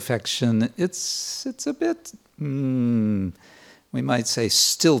expresses affection, it's a bit, we might say,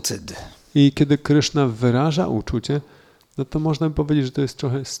 stilted. I kiedy Kryszna wyraża uczucie, no to można by powiedzieć, że to jest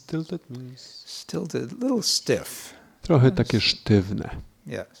trochę stilted, means Stilted, a little stiff. trochę takie sztywne.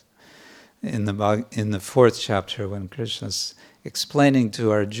 Yes. In the fourth chapter, when Krishna's explaining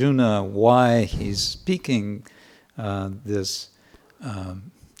to Arjuna why he's speaking this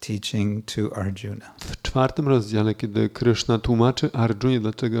teaching to Arjuna. W 4 rozdziale, kiedy Kryszna tłumaczy Arjunie,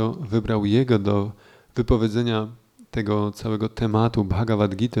 dlaczego wybrał jego do wypowiedzenia tego całego tematu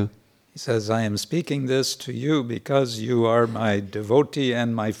Bhagavad Gita, He says, I am speaking this to you because you are my devotee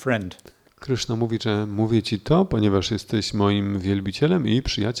and my friend. Kryszna mówi, że mówię ci to, ponieważ jesteś moim wielbicielem i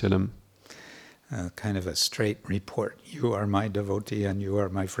przyjacielem. Kind of a straight report. You are my devotee and you are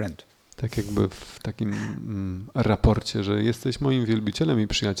my friend. Tak jakby w takim raporcie, że jesteś moim wielbicielem i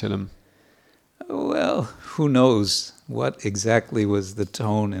przyjacielem. Well, who knows what exactly was the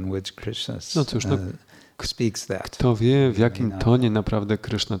tone in which Krishna speaks that. Kto wie, w jakim tonie naprawdę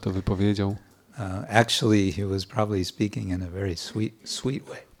Kryszna to wypowiedział. Actually, he was probably speaking in a very sweet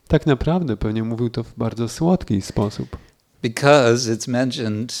way. Tak naprawdę pewnie mówił to w bardzo słodki sposób. Because it's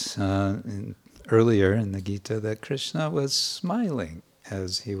mentioned earlier in the Gita that Krishna was smiling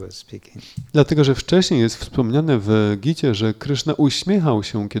as he was speaking. Dlatego, że wcześniej jest wspomniane w Gicie, że Kryszna uśmiechał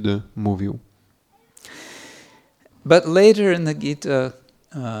się, kiedy mówił. But later in the Gita,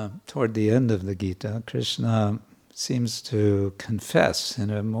 toward the end of the Gita, Krishna seems to confess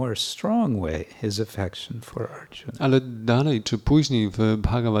in a more strong way his affection for Arjuna. Ale dalej czy później w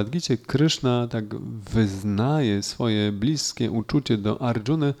Bhagavad Gicie Kryszna tak wyznaje swoje bliskie uczucie do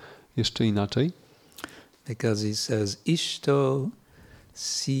Arjuny jeszcze inaczej. Because he says, Ishto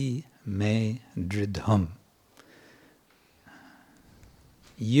si me dridham.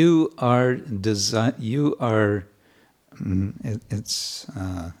 You are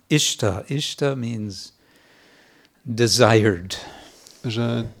ishta. Ishta means desired.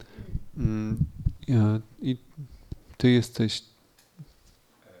 Że i ty jesteś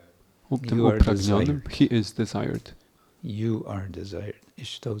tym upragnionym. He is desired. You are desired.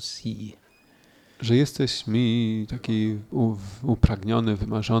 Ishto si. Że jesteś mi taki upragniony,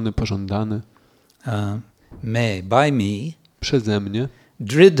 wymarzony, pożądany. By me. Przeze mnie.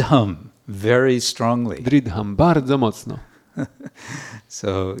 Dridham, very strongly. Dridham, bardzo mocno.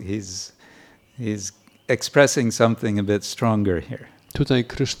 So he's expressing something a bit stronger here. Tutaj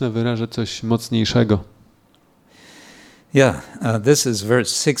Kryszna wyraża coś mocniejszego. Yeah, this is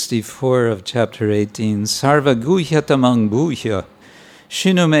verse 64 of chapter 18. Sarva guhyatamang buhya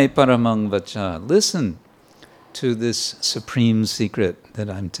shinume paramang vacha. Listen to this supreme secret that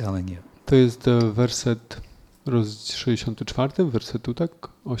I'm telling you. To jest werset 64, wersetu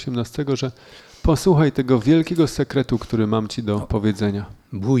 18, że posłuchaj tego wielkiego sekretu, który mam ci do powiedzenia.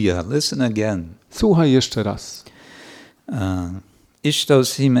 Buhya, listen again. Słuchaj jeszcze raz. Ishto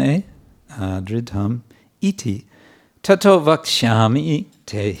sime dridham iti tato vakshyami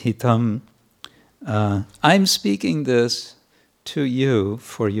te hitam. I'm speaking this to you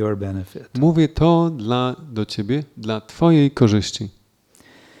for your benefit. Mówię to do ciebie, dla twojej korzyści.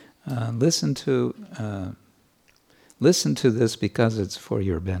 Listen to this because it's for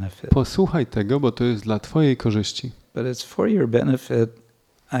your benefit. Posłuchaj tego, bo to jest dla twojej korzyści. But it's for your benefit.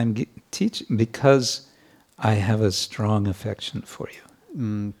 I'm teaching because I have a strong affection for you.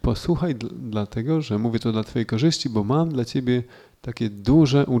 Posłuchaj dlatego, że mówię to dla twojej korzyści, bo mam dla ciebie takie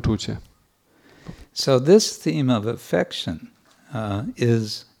duże uczucie. So this theme of affection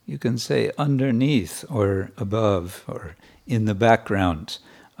is, you can say, underneath or above or in the background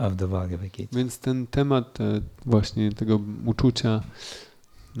of the Bhagavad Gita. Więc ten temat właśnie tego uczucia,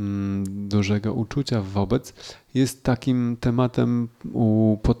 dużego uczucia wobec, jest takim tematem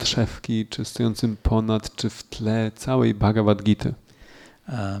u podszewki, czy stojącym ponad, czy w tle całej Bhagavad Gity.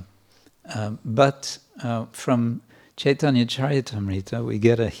 But from Chaitanya Charitamrita we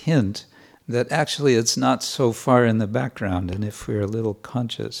get a hint that actually it's not so far in the background, and if we're a little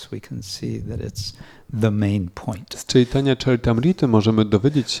conscious we can see that it's the main point. Z Chaitanya Charitamrity możemy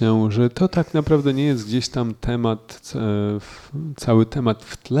dowiedzieć się, że to tak naprawdę nie jest gdzieś tam temat, cały temat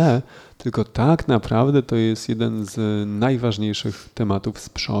w tle, tylko tak naprawdę to jest jeden z najważniejszych tematów z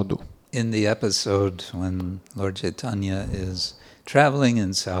przodu. In the episode when Lord Chaitanya is traveling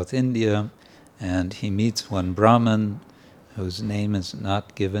in South India and he meets one Brahmin whose name is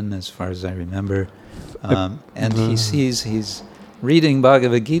not given as far as I remember, and he sees he's reading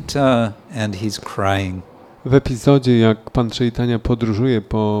Bhagavad Gita and he's crying. W epizodzie, jak Pan Chaitanya podróżuje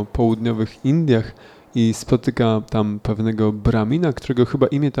po południowych Indiach i spotyka tam pewnego Brahmina, którego chyba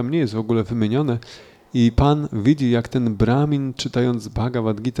imię tam nie jest w ogóle wymienione, i Pan widzi, jak ten Brahmin, czytając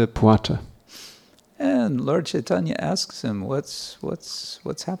Bhagavad Gita, płacze. And Lord Chaitanya asks him,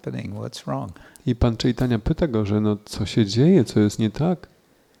 what's happening? What's wrong? I Pan Chaitanya pyta go, że no co się dzieje, co jest nie tak?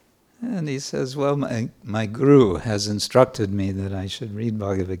 And he says, well, my guru has instructed me that I should read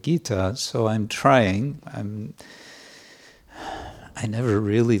Bhagavad Gita, so I'm trying. I never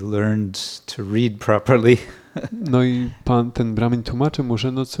really learned to read properly. No i ten Brahmin tłumaczy mu,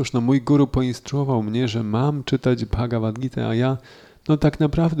 że no cóż, no mój guru poinstruował mnie, że mam czytać Bhagavad Gita, a ja no tak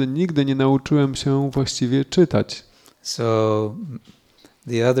naprawdę nigdy nie nauczyłem się właściwie czytać. So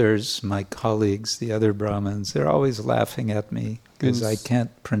the others, my colleagues, the other Brahmins, they're always laughing at me because I can't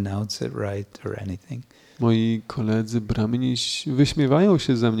pronounce it right or anything. Moi koledzy Brahmini wyśmiewają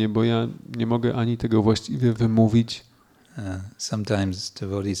się ze mnie, bo ja nie mogę ani tego właściwie wymówić. Sometimes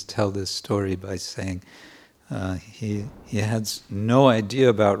devotees tell this story by saying he had no idea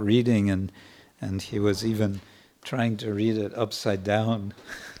about reading and he was even trying to read it upside down.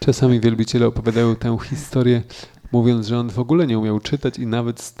 Czasami wielbiciele opowiadają tę historię, mówiąc, że on w ogóle nie umiał czytać i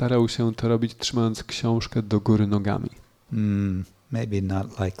nawet starał się to robić, trzymając książkę do góry nogami. Maybe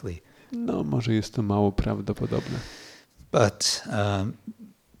not likely. No, może jest to mało prawdopodobne. But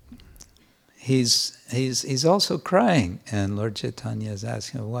he's also crying, and Lord Chaitanya is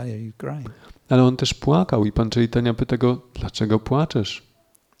asking, why are you crying? Ale on też płakał i Pan Chaitanya pyta go, dlaczego płaczesz?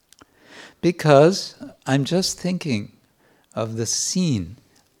 Because I'm just thinking of the scene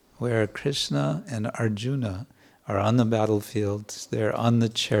where Krishna and Arjuna are on the battlefield, they're on the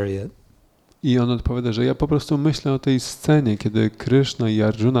chariot. I on odpowiada, że ja po prostu myślę o tej scenie, kiedy Krishna i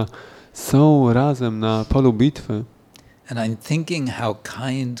Arjuna są razem na polu bitwy. And I'm thinking how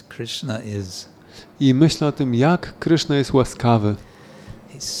kind Krishna is. I myślę o tym, jak Krishna jest łaskawy.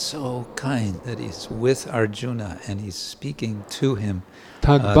 He's so kind that he's with Arjuna and he's speaking to him.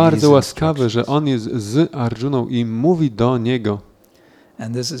 Tak bardzo łaskawy, że on jest z Arjuną i mówi do niego.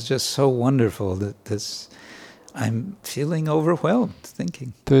 And this is just so wonderful that I'm feeling overwhelmed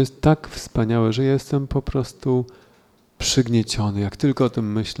thinking. To jest tak wspaniałe, że jestem po prostu przygnieciony, jak tylko o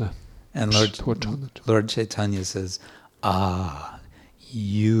tym myślę. And Lord Chaitanya says,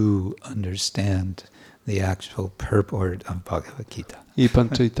 you understand the actual purport of Bhagavad Gita. I Pan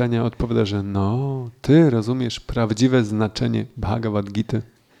Chaitanya odpowiada, że no, ty rozumiesz prawdziwe znaczenie Bhagavad Gity.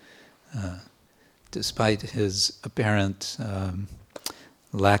 Despite his apparent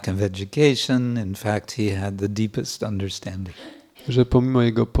lack of education, in fact he had the deepest understanding. Że pomimo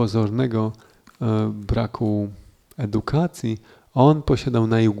jego pozornego braku edukacji, on posiadał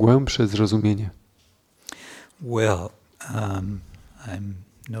najgłębsze zrozumienie. Well, I'm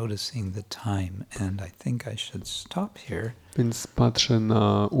noticing the time and I think I should stop here. Więc patrzę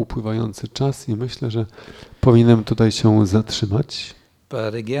na upływający czas i myślę, że powinienem tutaj się zatrzymać.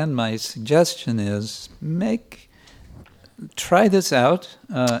 But again, my suggestion is try this out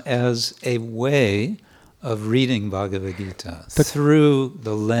as a way of reading Bhagavad Gita through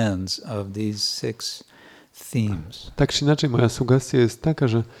the lens of these 6 themes. Tak czy inaczej, moja sugestia jest taka,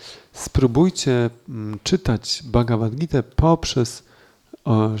 że spróbujcie czytać Bhagavad Gitę poprzez,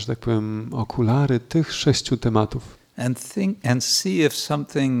 że tak powiem, okulary tych 6 tematów. And see if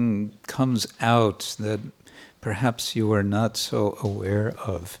something comes out that perhaps you were not so aware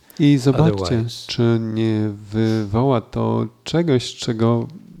of. I zobaczcie, czy nie wywoła to czegoś, czego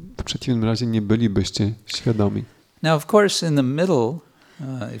w przeciwnym razie nie bylibyście świadomi. Now, of course, in the middle,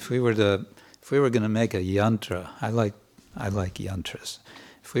 if we were going to make a yantra, I like yantras.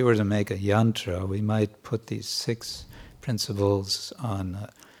 If we were to make a yantra, we might put these 6 principles on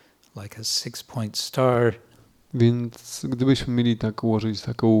like a 6-point star. Więc gdybyśmy mieli tak ułożyć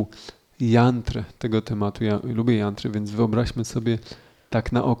taką jantrę tego tematu, ja lubię jantry, więc wyobraźmy sobie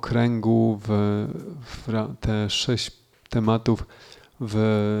tak na okręgu te 6 tematów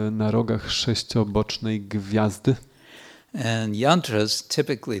na rogach 6-bocznej gwiazdy. And yantras,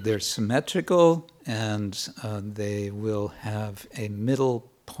 typically they're symmetrical and they will have a middle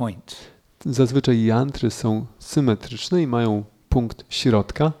point. Zazwyczaj jantry są symetryczne i mają punkt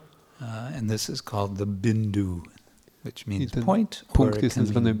środka. And this is called the bindu, which means point, punkt or jest it can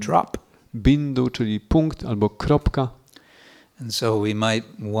nazwany mean drop. Bindu, czyli punkt albo kropka. And so we might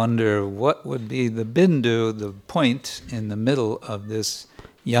wonder what would be the bindu, the point in the middle of this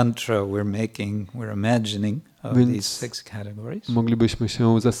yantra we're imagining of these 6 categories. Moglibyśmy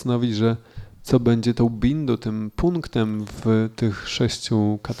się zastanowić, że co będzie tą bindu, tym punktem w tych 6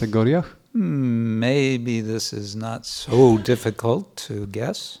 kategoriach. Maybe this is not so difficult to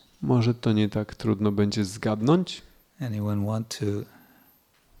guess. Może to nie tak trudno będzie zgadnąć. Anyone want to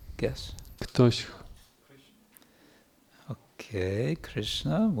guess? Ktoś? Okay,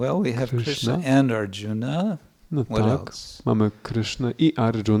 Krishna. Well, we have Krishna and Arjuna. No What tak, else? mamy Krishnę i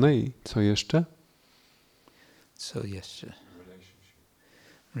Arjunę i co jeszcze? So yes.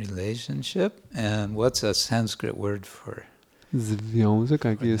 Relationship. And what's a Sanskrit word for? Związek,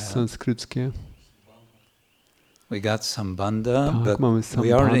 jakie jest that? sanskryckie? We got sambandha, Tak, but mamy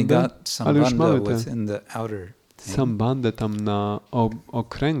we already sambandę, got ale już sambandha mamy te within the outer thing. sambandę tam na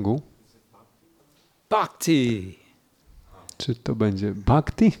okręgu. Bhakti. Czy to będzie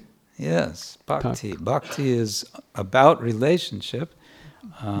bhakti? Yes, bhakti. Tak. Bhakti is about relationship.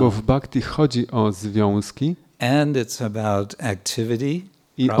 Bo w bhakti chodzi o związki And it's about activity.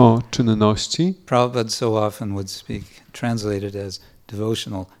 i o czynności. Prabhupada so often would translate it as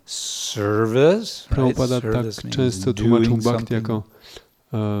devotional service. Prabhupada Right? tak Service means często tłumaczył doing bhakti something. jako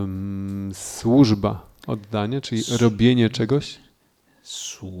służba, oddanie, czyli robienie czegoś.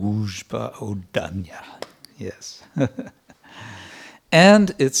 Służba oddania. Yes.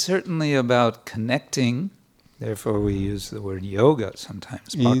 And it's certainly about connecting. Therefore we use the word yoga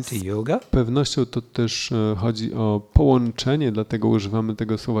sometimes. Bhakti yoga. Z pewnością to też chodzi o połączenie, dlatego używamy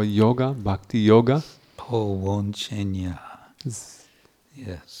tego słowa yoga, bhakti yoga. Połączenia.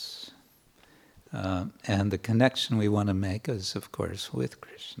 Yes. And the connection we want to make is, of course, with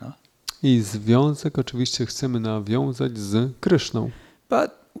Krishna. I związek oczywiście chcemy nawiązać z Kryszną.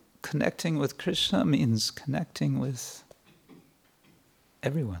 But connecting with Krishna means connecting with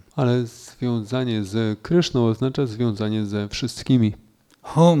everyone. Ale związanie z Kryszną oznacza związanie ze wszystkimi,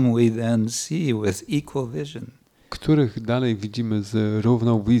 Whom we then see with equal vision. których dalej widzimy z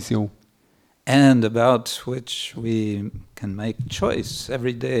równą wizją. And about which we can make choice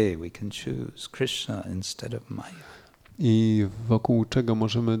every day. We can choose Krishna instead of Maya. I wokół czego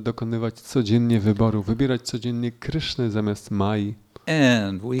możemy dokonywać codziennie wyboru, wybierać codziennie Krysznę zamiast Mai.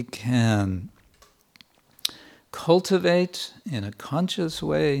 And we can cultivate in a conscious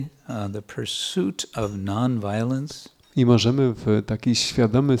way the pursuit of non-violence. I możemy w taki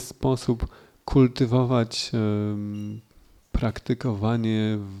świadomy sposób kultywować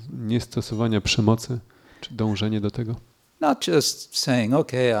praktykowanie niestosowania przemocy, czy dążenie do tego. Not just saying,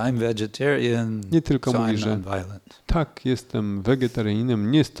 okay, I'm vegetarian, Nie tylko so mówi, I'm że nonviolent. tak, jestem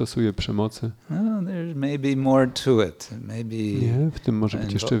wegetarianinem, nie stosuję przemocy. No, there may be more to it. Maybe Nie, w tym może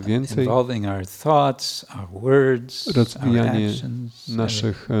być jeszcze więcej. Involving our thoughts, our words, our Rozwijanie actions.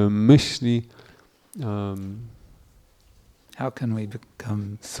 naszych myśli, How can we become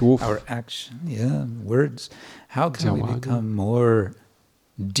słów, our action? Yeah, words. How can we działania. become more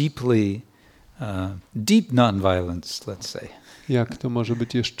deeply deep nonviolence? Let's say. jak to może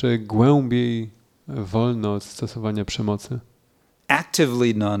być jeszcze głębiej wolno od stosowania przemocy.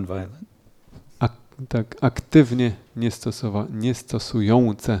 Actively nonviolent. Tak, aktywnie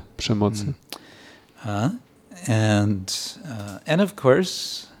niestosujące przemocy. And of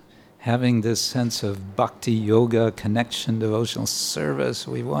course, having this sense of bhakti yoga, connection, devotional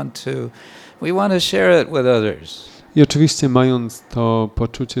service, we want to share it with others. I oczywiście mając to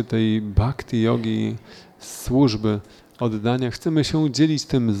poczucie tej bhakti yogi, służby, oddania, chcemy się dzielić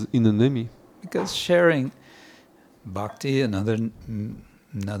tym z innymi. Because sharing bhakti,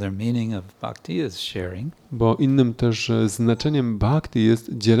 another meaning of bhakti is sharing. Bo innym też znaczeniem bhakti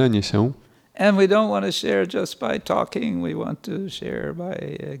jest dzielenie się. And we don't want to share just by talking, we want to share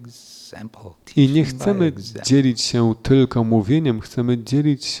by example. I nie chcemy dzielić się tylko mówieniem, chcemy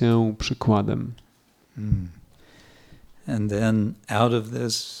dzielić się przykładem. And then out of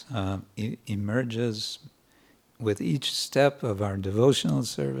this emerges with each step of our devotional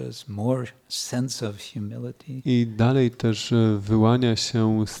service more sense of humility. I dalej też wyłania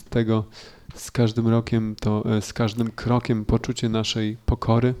się z tego z każdym krokiem poczucie naszej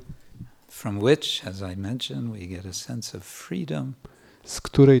pokory, From which, as I mentioned, we get a sense of freedom. Z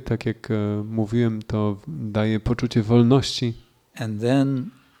której, tak jak mówiłem, to daje poczucie wolności. And then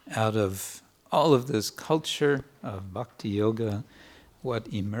out of all of this culture of bhakti yoga, what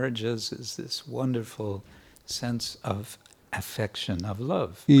emerges is this wonderful sense of affection, of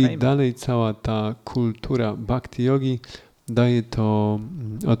love. I prema. dalej cała ta kultura bhakti yogi daje to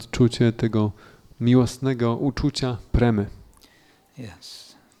odczucie tego miłosnego uczucia premy.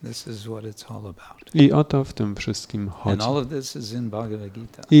 Yes, this is what it's all about. I o to w tym wszystkim And chodzi. all of this is in Bhagavad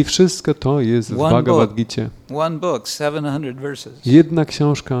Gita. I wszystko to jest w Bhagavad Gicie. One book, 700 verses. Jedna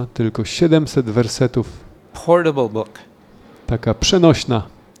książka, tylko 700 wersetów. Portable book. Taka przenośna.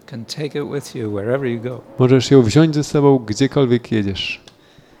 You can take it with you wherever you go. Możesz ją wziąć ze sobą, gdziekolwiek jedziesz.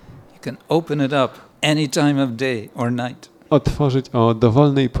 You can open it up any time of day or night. Otworzyć o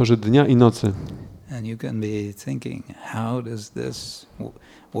dowolnej porze dnia i nocy. And you can be thinking,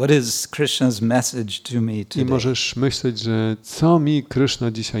 what is Krishna's message to me I today? możesz myśleć, że co mi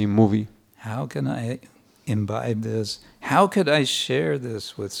Krishna dzisiaj mówi? How can I imbibe this? How could I share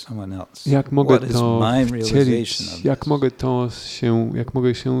this with someone else? Jak mogę What is to my wcielić? realization of Jak this?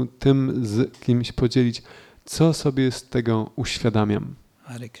 mogę się tym z kimś podzielić? Co sobie z tego uświadamiam?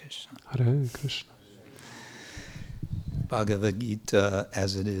 Hare Krishna. Hare Krishna. Bhagavad Gita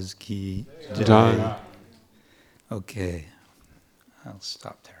as it is ki Jai. jai. Okay, I'll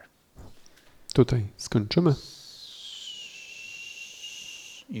stop there. Tutaj skończymy.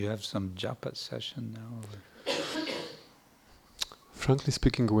 You have some japa session now? Or? Frankly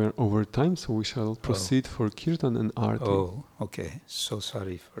speaking, we're over time, so we shall proceed for Kirtan and Arti. Oh, okay. So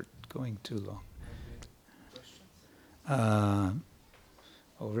sorry for going too long.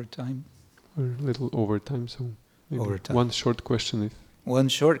 Overtime? We're a little over time, so maybe Overtime. one short question. If One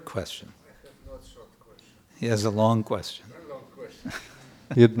short question. He has a long question.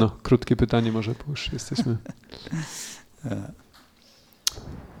 jedno krótkie pytanie może, bo już jesteśmy.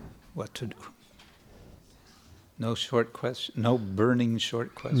 What to do? No short question. No burning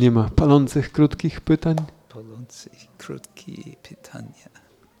short question. Nie ma palących krótkich pytań. Palący krótkie pytania.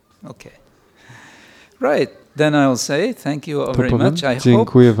 Okay. Right. Then I'll say thank you all To very powiem, much.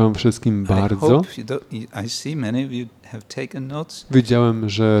 dziękuję wam wszystkim I bardzo. hope I see many of you have taken notes. Widziałem,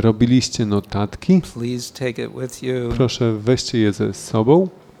 że robiliście notatki. Please take it with you. Proszę, weźcie je ze sobą.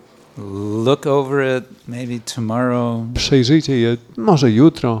 Look over it maybe tomorrow. Przejrzyjcie je może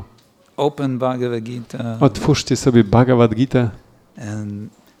jutro. Open Bhagavad Gita Otwórzcie sobie Bhagavad Gita and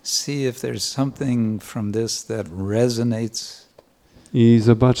see if there's something from this that resonates. i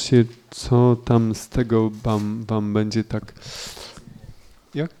zobaczcie, co tam z tego wam będzie tak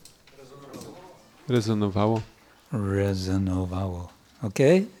jak? Rezonowało. Resonowało.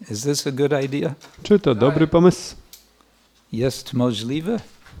 Okay? Is this a good idea? Czy to dobry pomysł? Jest możliwe?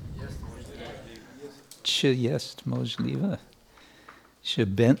 Czy jest możliwe?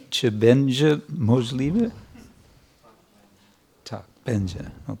 Czy będzie możliwe? Tak,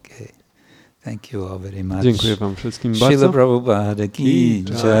 będzie. Okay. Thank you all very much. Dziękuję wam wszystkim Srila bardzo. Prabhupada ki I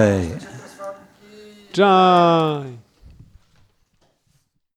jai. Jai.